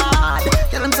 Pray God.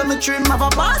 Tell them some dream of a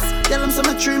boss. Tell them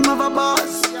some dream of a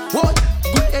boss. What?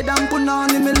 Good head and put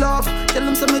on in me love. Tell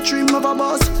them some dream of a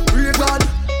boss. Pray God.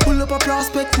 Pull up a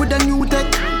prospect with a new tech.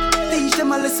 Teach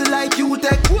them a lesson like you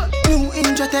tech. New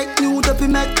Inja tech, new dopey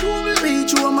mech.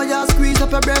 Reach you on my ass, squeeze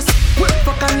up your breast.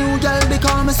 Fuck a new girl, they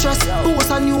call me stress.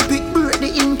 Post a new pic, break the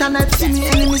internet. See me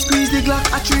enemy squeeze the Glock,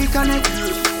 a tree connect.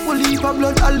 We'll leave a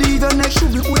blood, I'll leave your neck.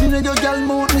 Should be putting in your girl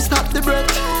mouth, me stop the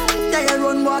breath. Yeah, you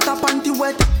run water, panty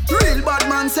wet. Real bad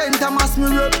man, center mass me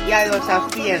rep. Yeah, you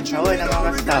have pain, so when I'm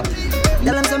gonna stop.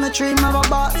 Tell them some dream of a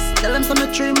boss. Tell them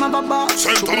some dream of a boss.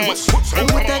 Who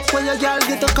we take where your girl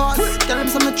get a cost? Tell them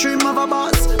some dream of a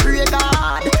boss. Pray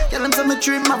God. Tell them some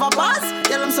dream of a boss.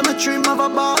 Tell them some dream of a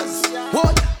boss.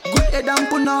 What? Good head and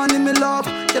put on in me love.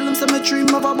 Tell them some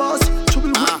dream of a boss.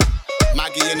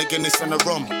 Maggie and the Guinness and the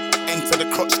rum. Enter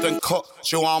the crutch, then cut.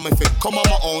 Show arm if it come on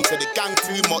my own to the gang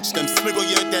too much. Then smiggle,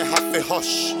 yeah, they have to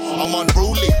hush. I'm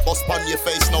unruly, boss on your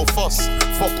face, no fuss.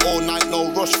 Fuck all night,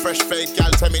 no rush. Fresh fade,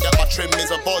 gal, tell me that my trim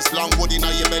is a buzz. Long woody,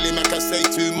 now your belly make her say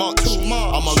too much.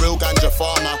 I'm a real ganja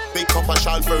farmer, big copper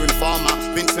chauffeur and farmer.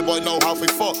 Vincy boy know how we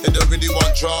fuck, they don't really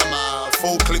want drama.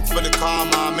 Full clip for the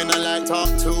karma, me no like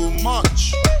talk too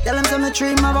much. Tell them some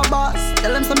dream of a boss.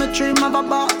 Tell them some dream of a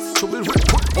boss. Who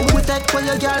we take where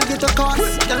your girl get a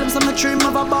cost? Tell them some dream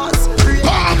of a boss.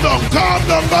 Calm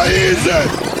down, go easy.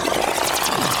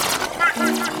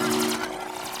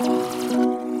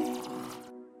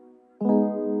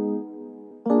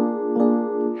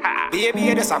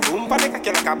 Baby, there's a boom panika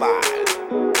kila kabal.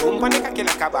 Boom panika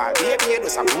kila kabal. Baby,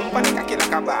 there's a boom panika kila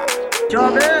kabal.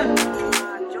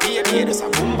 Baby, there's a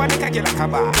boom panika kila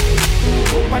kabal.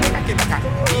 Boom panika kila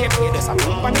kabal. Baby, there's a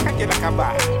boom panika kila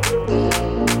kabal.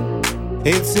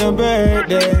 It's your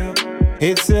birthday.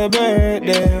 It's your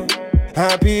birthday.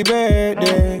 Happy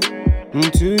birthday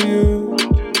to you.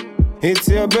 It's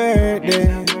your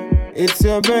birthday. It's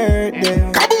your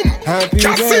birthday. Happy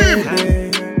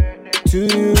birthday to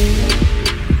you.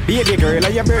 Baby girl,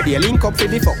 on your birthday, link up for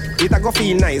the fuck. It a go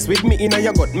feel nice with me in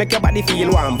your gut. Make your body feel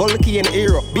warm, bulky and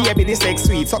Europe. Baby, this sex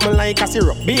sweet, something like a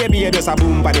syrup. Baby, just a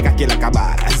boom, body cocky like a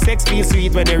ball. Sex feel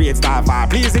sweet when the rates start far.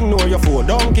 Please ignore your phone,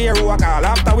 don't care who I call.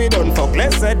 After we done fuck,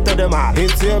 let's head to the mall.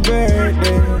 It's your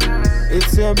birthday.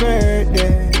 It's your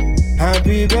birthday.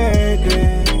 Happy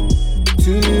birthday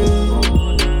to you.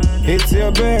 It's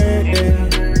your birthday.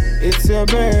 It's your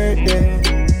birthday.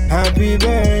 Happy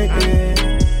birthday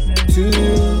to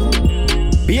you.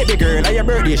 Baby girl, on your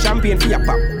birthday, champagne for your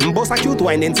pop. Bust a cute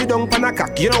wine and sit down pan a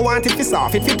cock. You don't want it for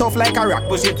soft, it fit tough like a rock.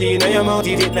 Push it in your mouth,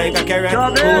 eat it like a carrot.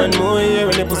 More and more here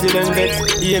when the pussy then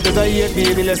vex. Yeah, cause I hate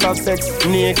baby, let's have sex.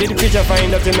 Naked creature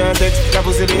find out in our text. That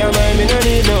pussy they are mine, me no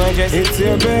need no address. It's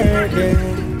your birthday.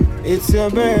 It's your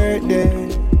birthday.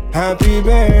 Happy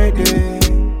birthday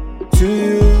to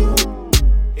you.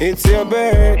 It's your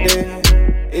birthday.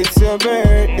 It's your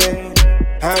birthday.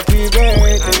 Happy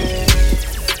birthday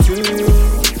to you.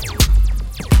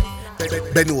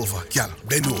 Bend over, girl,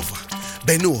 bend over.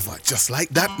 Bend over, just like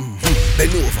that.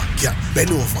 Bend over, girl,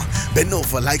 bend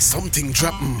over like something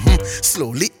drop.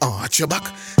 Slowly arch your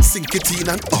back, sink it in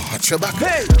and arch your back.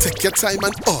 Hey. Take your time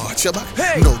and arch your back.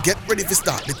 Hey. Now get ready to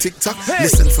start the tick-tock. Hey.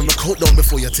 Listen for me countdown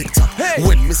before you tick-tock. Hey.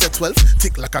 When me say 12,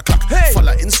 tick like a clock. Hey.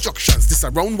 Follow instructions, this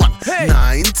around 1. Hey.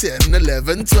 9, 10,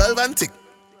 11, 12 and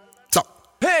tick-tock.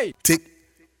 Hey.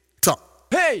 Tick-tock.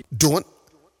 Hey. Don't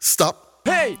stop.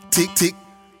 Hey. Tick-tick.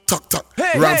 Tuck, tuck.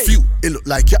 Hey, round hey. few, it look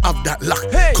like you have that lock.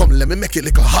 Hey. Come, let me make it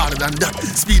little harder than that.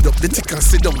 Speed up the tick and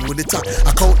sit down with the talk.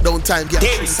 I count down time, yeah.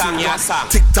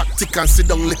 Tick tock, tick and sit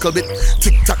down little bit.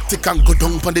 Tick tock, tick and go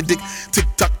down on the dick. Tick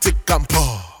tock, tick and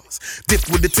pause. Dip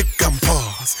with the tick and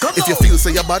pause. If you feel so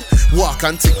you're bad, walk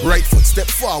and tick. Right foot, step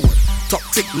forward. Tuck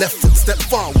tick, left foot, step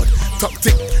forward. Tuck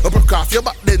tick, broke off your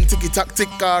back, then ticky tack tick.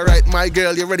 Alright, my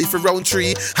girl, you ready for round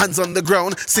 3? Hands on the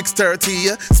ground,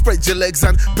 6:30. Spread your legs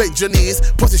and bend your knees.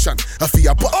 Position, for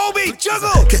your butt. Obi,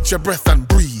 juggle. Get your breath and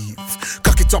breathe.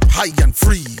 Cock it up high and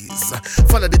freeze.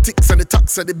 Follow the ticks and the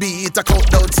tucks of the beat. A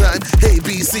countdown time,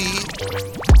 ABC.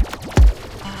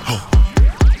 Oh,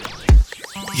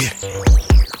 yeah.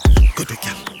 Good day,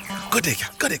 girl. Good day, girl.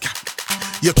 Good day, girl.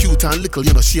 You're cute and little,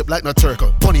 you know, shaped like no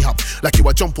turtle. Bunny hop, like you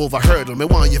a jump over hurdle. Me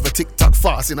want you have a tick-tock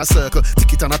fast in a circle.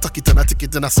 Tick it and a tuck it and a tick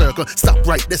it in a circle. Stop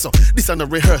right there, so this and a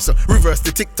rehearsal. Reverse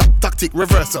the tick-tock tactic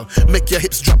reversal. Make your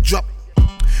hips drop, drop.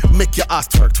 Make your ass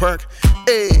twerk, twerk.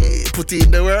 Hey, put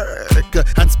in the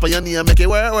work. Hands by your knee, make it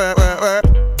work, work, work,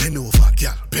 work. Bend over,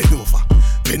 girl, bend over.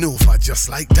 Bend over just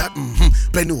like that.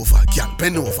 Bend over, girl,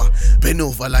 bend over. Bend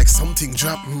over like something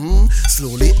drop.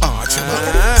 Slowly arch your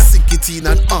back. Sink it in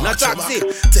and arch your back.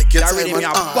 Take your time and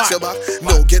arch your back.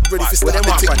 Now get ready for start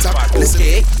the tick-tock.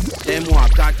 Okay, them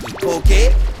want cocky.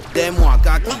 Okay, them want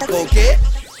cocky. Okay,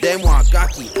 them want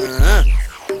cocky.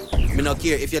 Me no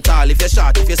care if you're tall, if you're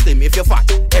short, if you're slim, if you're fat.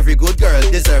 Every good girl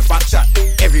deserve back shot.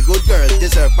 Every good girl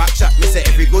deserve back shot. Me say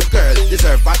every good girl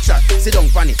deserve back shot. Sit down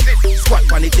funny, squat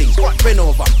funny thing. Bend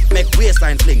over, make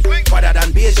waistline fling. Father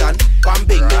than Bayesian, bam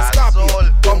bing,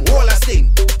 scorpion, come hold a sting.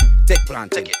 Take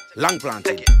plant, take it. Long plant,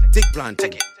 take it. Tick plant,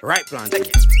 take it. Right plant, take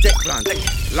it. Take plant, take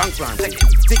it. Long plant, take it.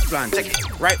 Tick plant, take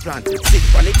it. Right plant,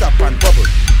 stick on it up and bubble.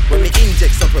 When me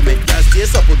inject supplement, girl stay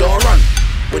supple, don't run.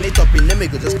 When it up in the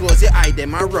middle, just close your eye,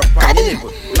 them and rub on the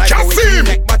nipple. Like how we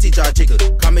make body jar jiggle.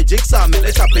 Come me jigsaw, make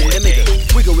the top in the middle.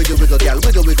 Wiggle, wiggle, wiggle, girl,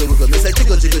 wiggle, wiggle, wiggle. Me say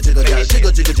jiggle, jiggle, jiggle, girl,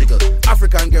 jiggle, jiggle, jiggle.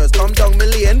 African girls come down me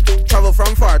lane. Travel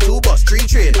from far, 2 bus, 3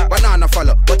 train. Banana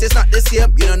follow, but it's not the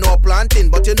same. You don't know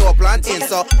planting, but you know planting.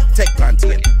 So take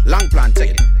planting, long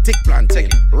planting, tick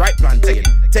planting, right planting,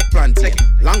 take planting,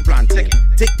 long planting,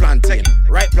 tick planting,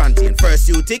 right planting. First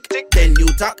you tick, then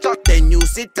you tack, then you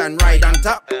sit and ride on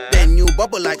top, then you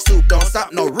bubble like soup, don't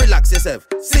stop, no, relax yourself.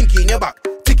 Sink in your back,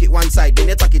 tick it one side, then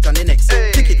you tuck it on the next.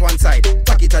 Tick it one side,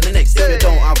 tuck it on the next. If you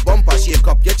don't have bumper, shake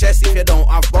up your chest. If you don't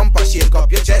have bumper, shake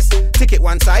up your chest. Tick it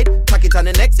one side, tuck it on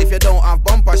the next. If you don't have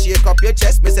bumper, shake up your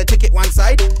chest. Me say tick it one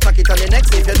side, tuck it on the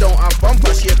next. If you don't have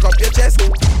bumper, shake up your chest.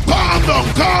 Calm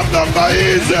down, by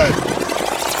easy.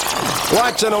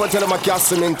 Watch out, I tell them a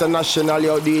CASSIM International,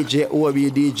 yo DJ, Obi,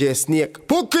 DJ Snake.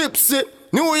 Poughkeepsie,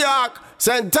 New York,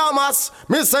 St. Thomas,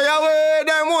 me say away,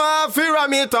 them want to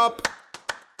meet up.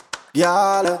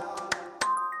 Y'all,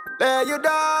 lay you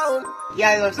down.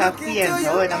 Y'all los affian,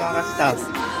 so when I'm gonna stop.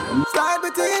 Slide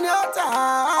between your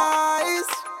thighs.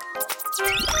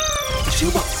 She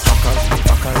was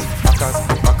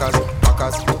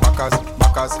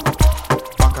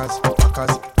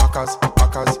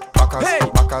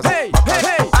Hey.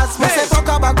 As me say fuck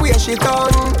her back where she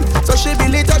done, so she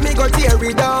believe that me go tear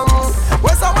it down.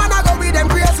 When someone I go with them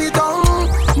crazy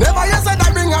tongue, never you said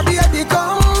I bring a baby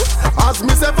come. As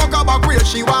me say fuck her back where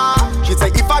she was, she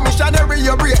say if I'm missionary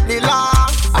you break the law.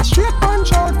 A straight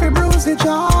punch out fi bruise the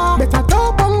jaw, better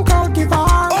don't punk out give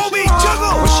her. Oh me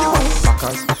juggle. She want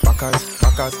backers.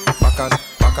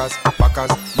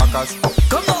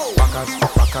 Come on. Backers.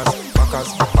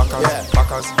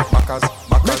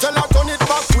 Me tell her turn it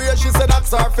back where she said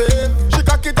that's her fave. She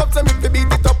cock it up, say me fi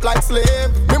beat it up like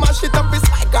slave. Me mash it up, it's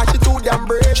like cause she too damn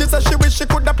brave. She said she wish she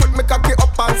coulda put me cocky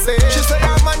up and say. She say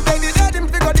her man dead him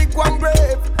figure dig one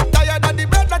grave. Tired of the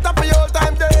bread that up for your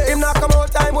time day. Him not come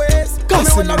out time waste.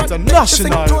 CASSIM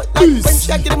International. When she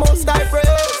get the most high praise.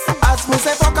 As me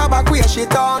say fuck her back where she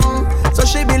done, so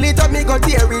she believe that me go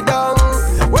tear it down.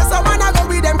 When someone I go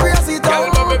with them crazy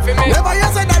tongue, never you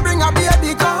said I bring a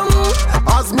baby come.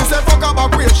 As me say fuck her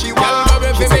back where she want.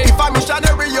 She say if I'm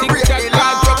missionary you break the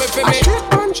law. A straight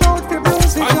punch out fi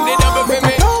bruise the jaw.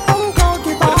 Make no punk out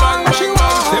give her what she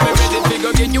want. Say me ready to go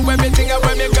get you everything I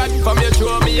want me got. Come you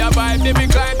show me a vibe,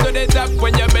 baby climb to the top.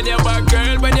 When you bend your back,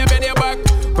 girl, when you bend your back.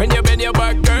 When you bend your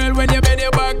back, girl, when you bend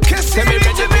your back. Say me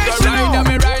ready to go ride and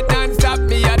me ride non-stop.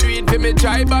 Me a do it for me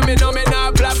try, but me know me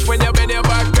not flop. When you bend your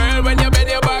back, girl, when you bend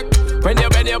your back. When you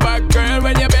bend your back, girl,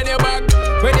 when you bend your back.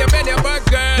 When you bend your back,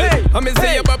 girl. Hey, I me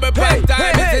see you bubble part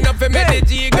time. It's enough for me the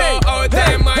G go out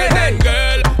time, my hand,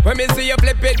 girl. When me see you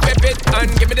flip it, and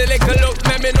give me the little look.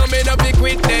 Let me know me no be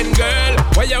quit then, girl.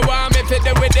 When you want me fit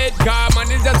with it, car man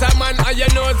is just a man, and you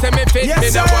know say me fit. Yes, me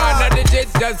no want the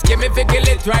digits, just give me kill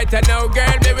it right now,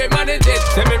 girl. Me we manage it.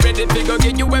 Say me ready to go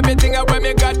get you everything I want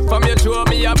me got. From you show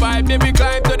me a vibe, baby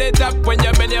climb to the top. When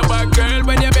you bend your back, girl,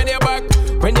 when you bend your back.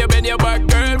 When you bend your back,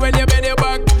 girl, when you bend your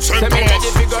back. Say me ready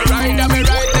to go ride and me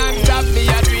ride non-stop. Me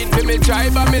a do it for me try,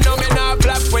 but me know me not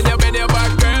flop. When you bend your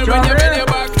back, girl, when you bend your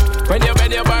back. When you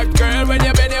bend your back, girl, when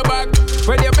you bend your back.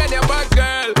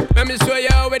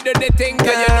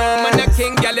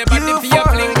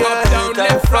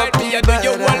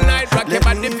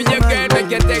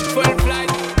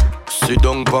 Sit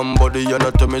down pon body and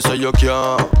not tell me say you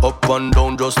can't. Up and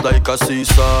down just like a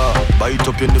seesaw. Bite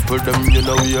up your nipple, them you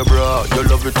know we bra. You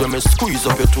love it when me squeeze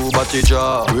up your two body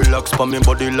jaw. Relax pon me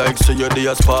body like say you're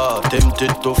the spa.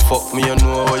 Tempted to fuck me, you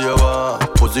know what you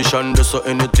want. Position this so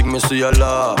anything me see a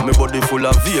law. Me body full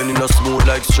of vein in a smooth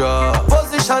like straw.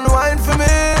 Position wine for me.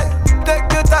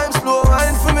 Take your time, slow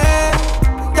wine for me.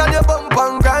 Girl, you bump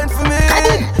and grind for me.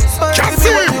 Smile for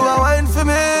me when you a wine for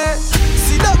me.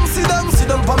 Sit down, sit down, sit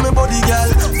down pon me body,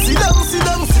 girl. Sit down, sit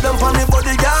down, sit down pon me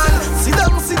body, girl. Sit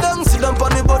down, sit down, sit down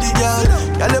pon me body, girl.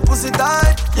 Girl, you pussy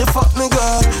tight, you fuck me,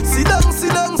 girl. Sit down,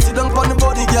 sit down, sit down pon the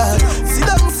body, girl. Sit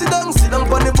down, sit down, sit down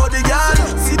pon the body, girl.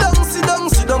 Sit down, sit down,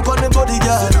 sit down pon the body,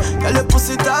 girl. Girl, you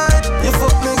pussy tight, you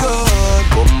fuck me, girl.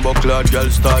 Bumbo clad girl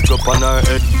start up on her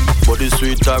head. Body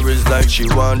sweet her is like she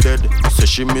wanted. Say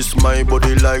she miss my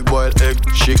body like boiled egg.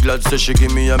 She glad say she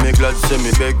give me and me glad say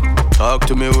me beg. Talk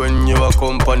to me when you a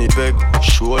company beg.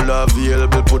 Shoulder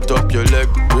available, put up your leg.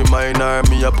 Remind her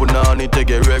me a put on it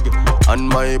take a reg. And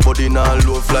my body now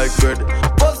loaf like bread.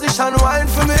 Position wine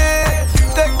for me.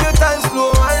 Take your time,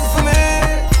 slow wine for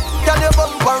me. Can you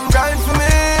bump and grind for me?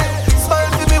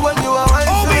 Smile for me when you are wine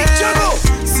for me.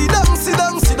 Sit down, sit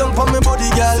down, sit down for me body,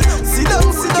 girl. Sit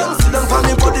down, sit down, sit down for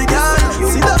me body, girl.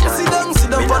 Sit down, sit down, sit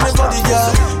down for me body,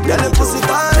 girl. Girl, you pussy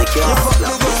tight, you fuck me,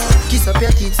 girl. Kiss up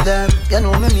your tits, them. You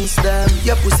know me miss them.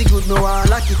 Your pussy good, no one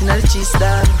like it in the cheese,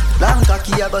 them. Long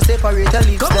cocky, I go separate your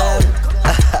lips, them.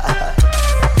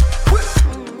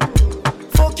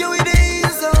 Fuck you with the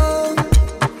ease on.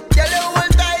 Girl, you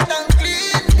hold tight and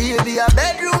clean. Baby, a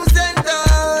bedroom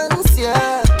sentence,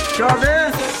 yeah. Trouble.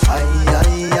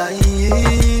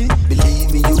 Believe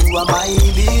me, you are my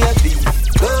baby.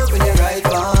 Love when you ride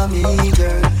for me,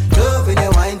 girl. Love when you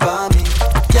wine for me,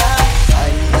 yeah.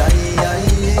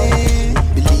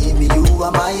 Believe me, you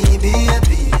are my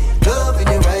baby. Love when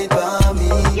you ride for me.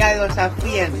 Yeah, you have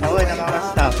friends. No, no,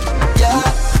 stop. Yeah.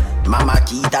 Mama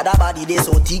Kita da body they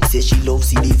so thick. Say she love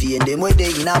see the vein them way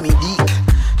they inna me dick.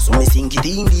 So me sink it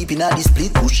in deep inna the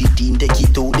split. Push it in, take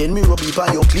it out, then me rub it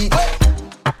on your clit.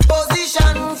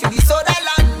 Position for the soda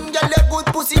land. Girl, your good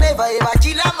pussy never ever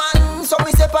kill a man. So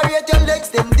me separate your legs,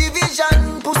 them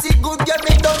division. Pussy good, girl,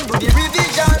 me done do the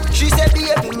revision. She said,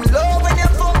 baby, me love when you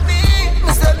fuck me.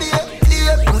 Me said, baby,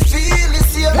 me feel the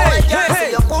same way. Girl,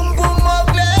 say your boom boom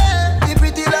ugly. You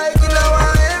pretty like you know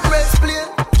I embrace play.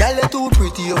 Girl, you too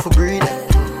pretty, you for breathe.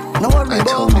 No worry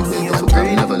about me, you for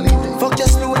breathe. Fuck you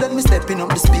slow, let me stepping up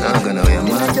the speed. I'm gonna wear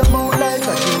my like your mouth like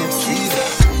a Guinness.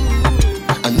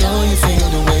 I know you feel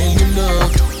the way you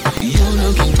look. You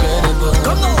look incredible.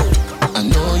 Come on. I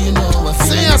know you know I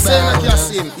feel about us.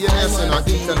 I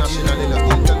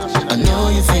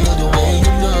know you feel the way you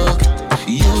look.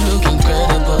 You look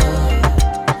incredible.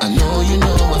 I know you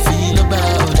know I feel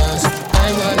about us. I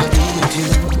wanna be with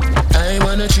you. I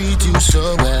wanna treat you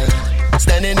so well.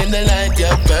 Standing in the light,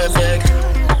 you're perfect.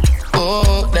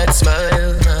 Oh, that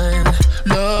smile, man.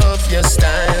 Love your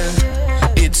style.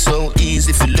 It's so easy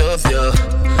if you love you.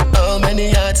 How many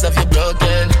hearts have you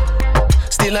broken?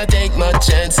 Still I take my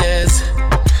chances,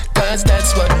 cause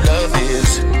that's what love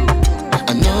is.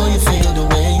 I know you feel the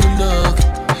way you look.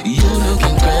 You look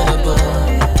incredible.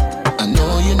 I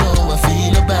know you know I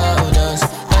feel about us.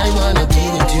 I wanna be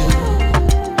with you.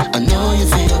 I know you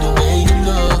feel the way you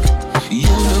look.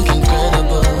 You look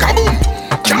incredible. I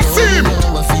know you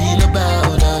know I feel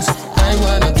about us. I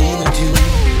wanna be with you.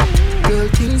 Girl,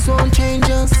 things won't change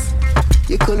us.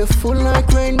 You're colorful like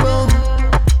rainbow.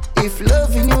 If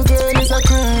loving you, girl, is a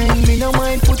crime, me no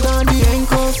mind put on the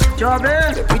handcuffs. Your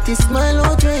pretty smile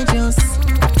outrageous,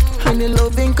 and your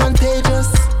loving contagious.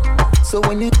 So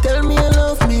when you tell me you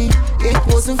love me, it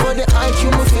wasn't for the hype, you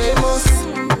were famous.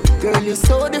 Girl, you're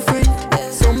so different,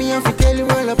 so me have to tell you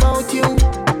all about you.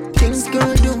 Things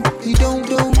girl do, you don't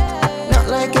do. Not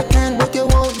like you can, but you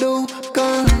won't do,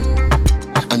 girl.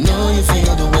 I know you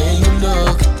feel the way you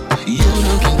look. You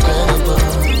look incredible.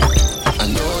 I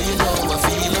know you know I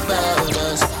feel about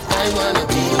us. I wanna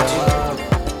be with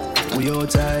you. We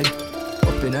outside,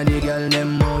 up inna the girl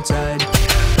them outside.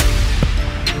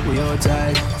 We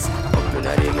outside, up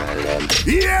inna the girl them.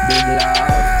 Yeah. Big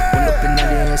love, pull up inna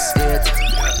the estate.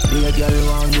 Be a girl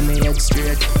want give me head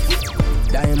straight.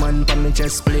 Diamond on me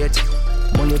chest plate.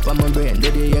 Money for my brain, do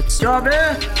the extra.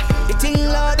 The thing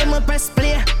loud in my press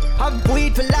play. Hug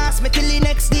weed for last me till the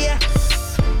next day.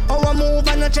 Oh, I move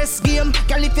on a chess game.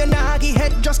 Girl, if you're not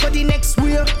head, just go the next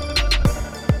way.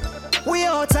 We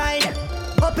outside,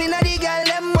 up inna the girl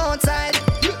them outside.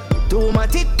 Do my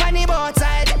tick on the boat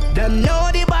side. Them know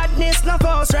the badness no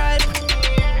force ride.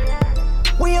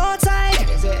 We outside,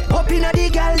 up inna the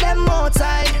girl them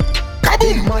outside.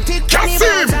 Do my tick on the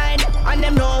boat side. And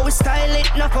them know we style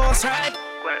no force right.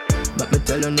 But me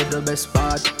tell you the best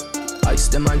part. Ice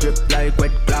them and drip like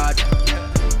wet clot.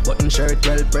 Button shirt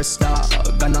well pressed up.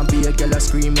 Gonna be a girl a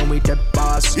scream when we step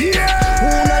past. Yeah! Who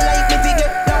no like me fi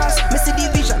get lost? Me see the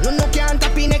vision, no can't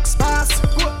tap in next pass.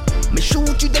 Me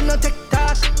shoot you, them no take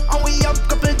talk. And we have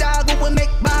couple dog who we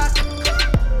make back.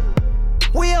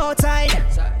 We outside,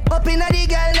 up inna the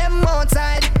girl them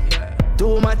outside.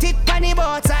 Too my tick on the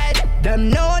boat side. Them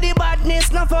know the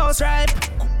badness no force right.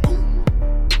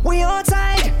 We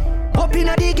outside, up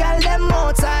inna the girl them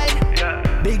outside.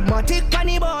 Big matic on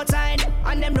the boat side,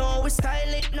 and them know we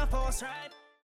style it no force right.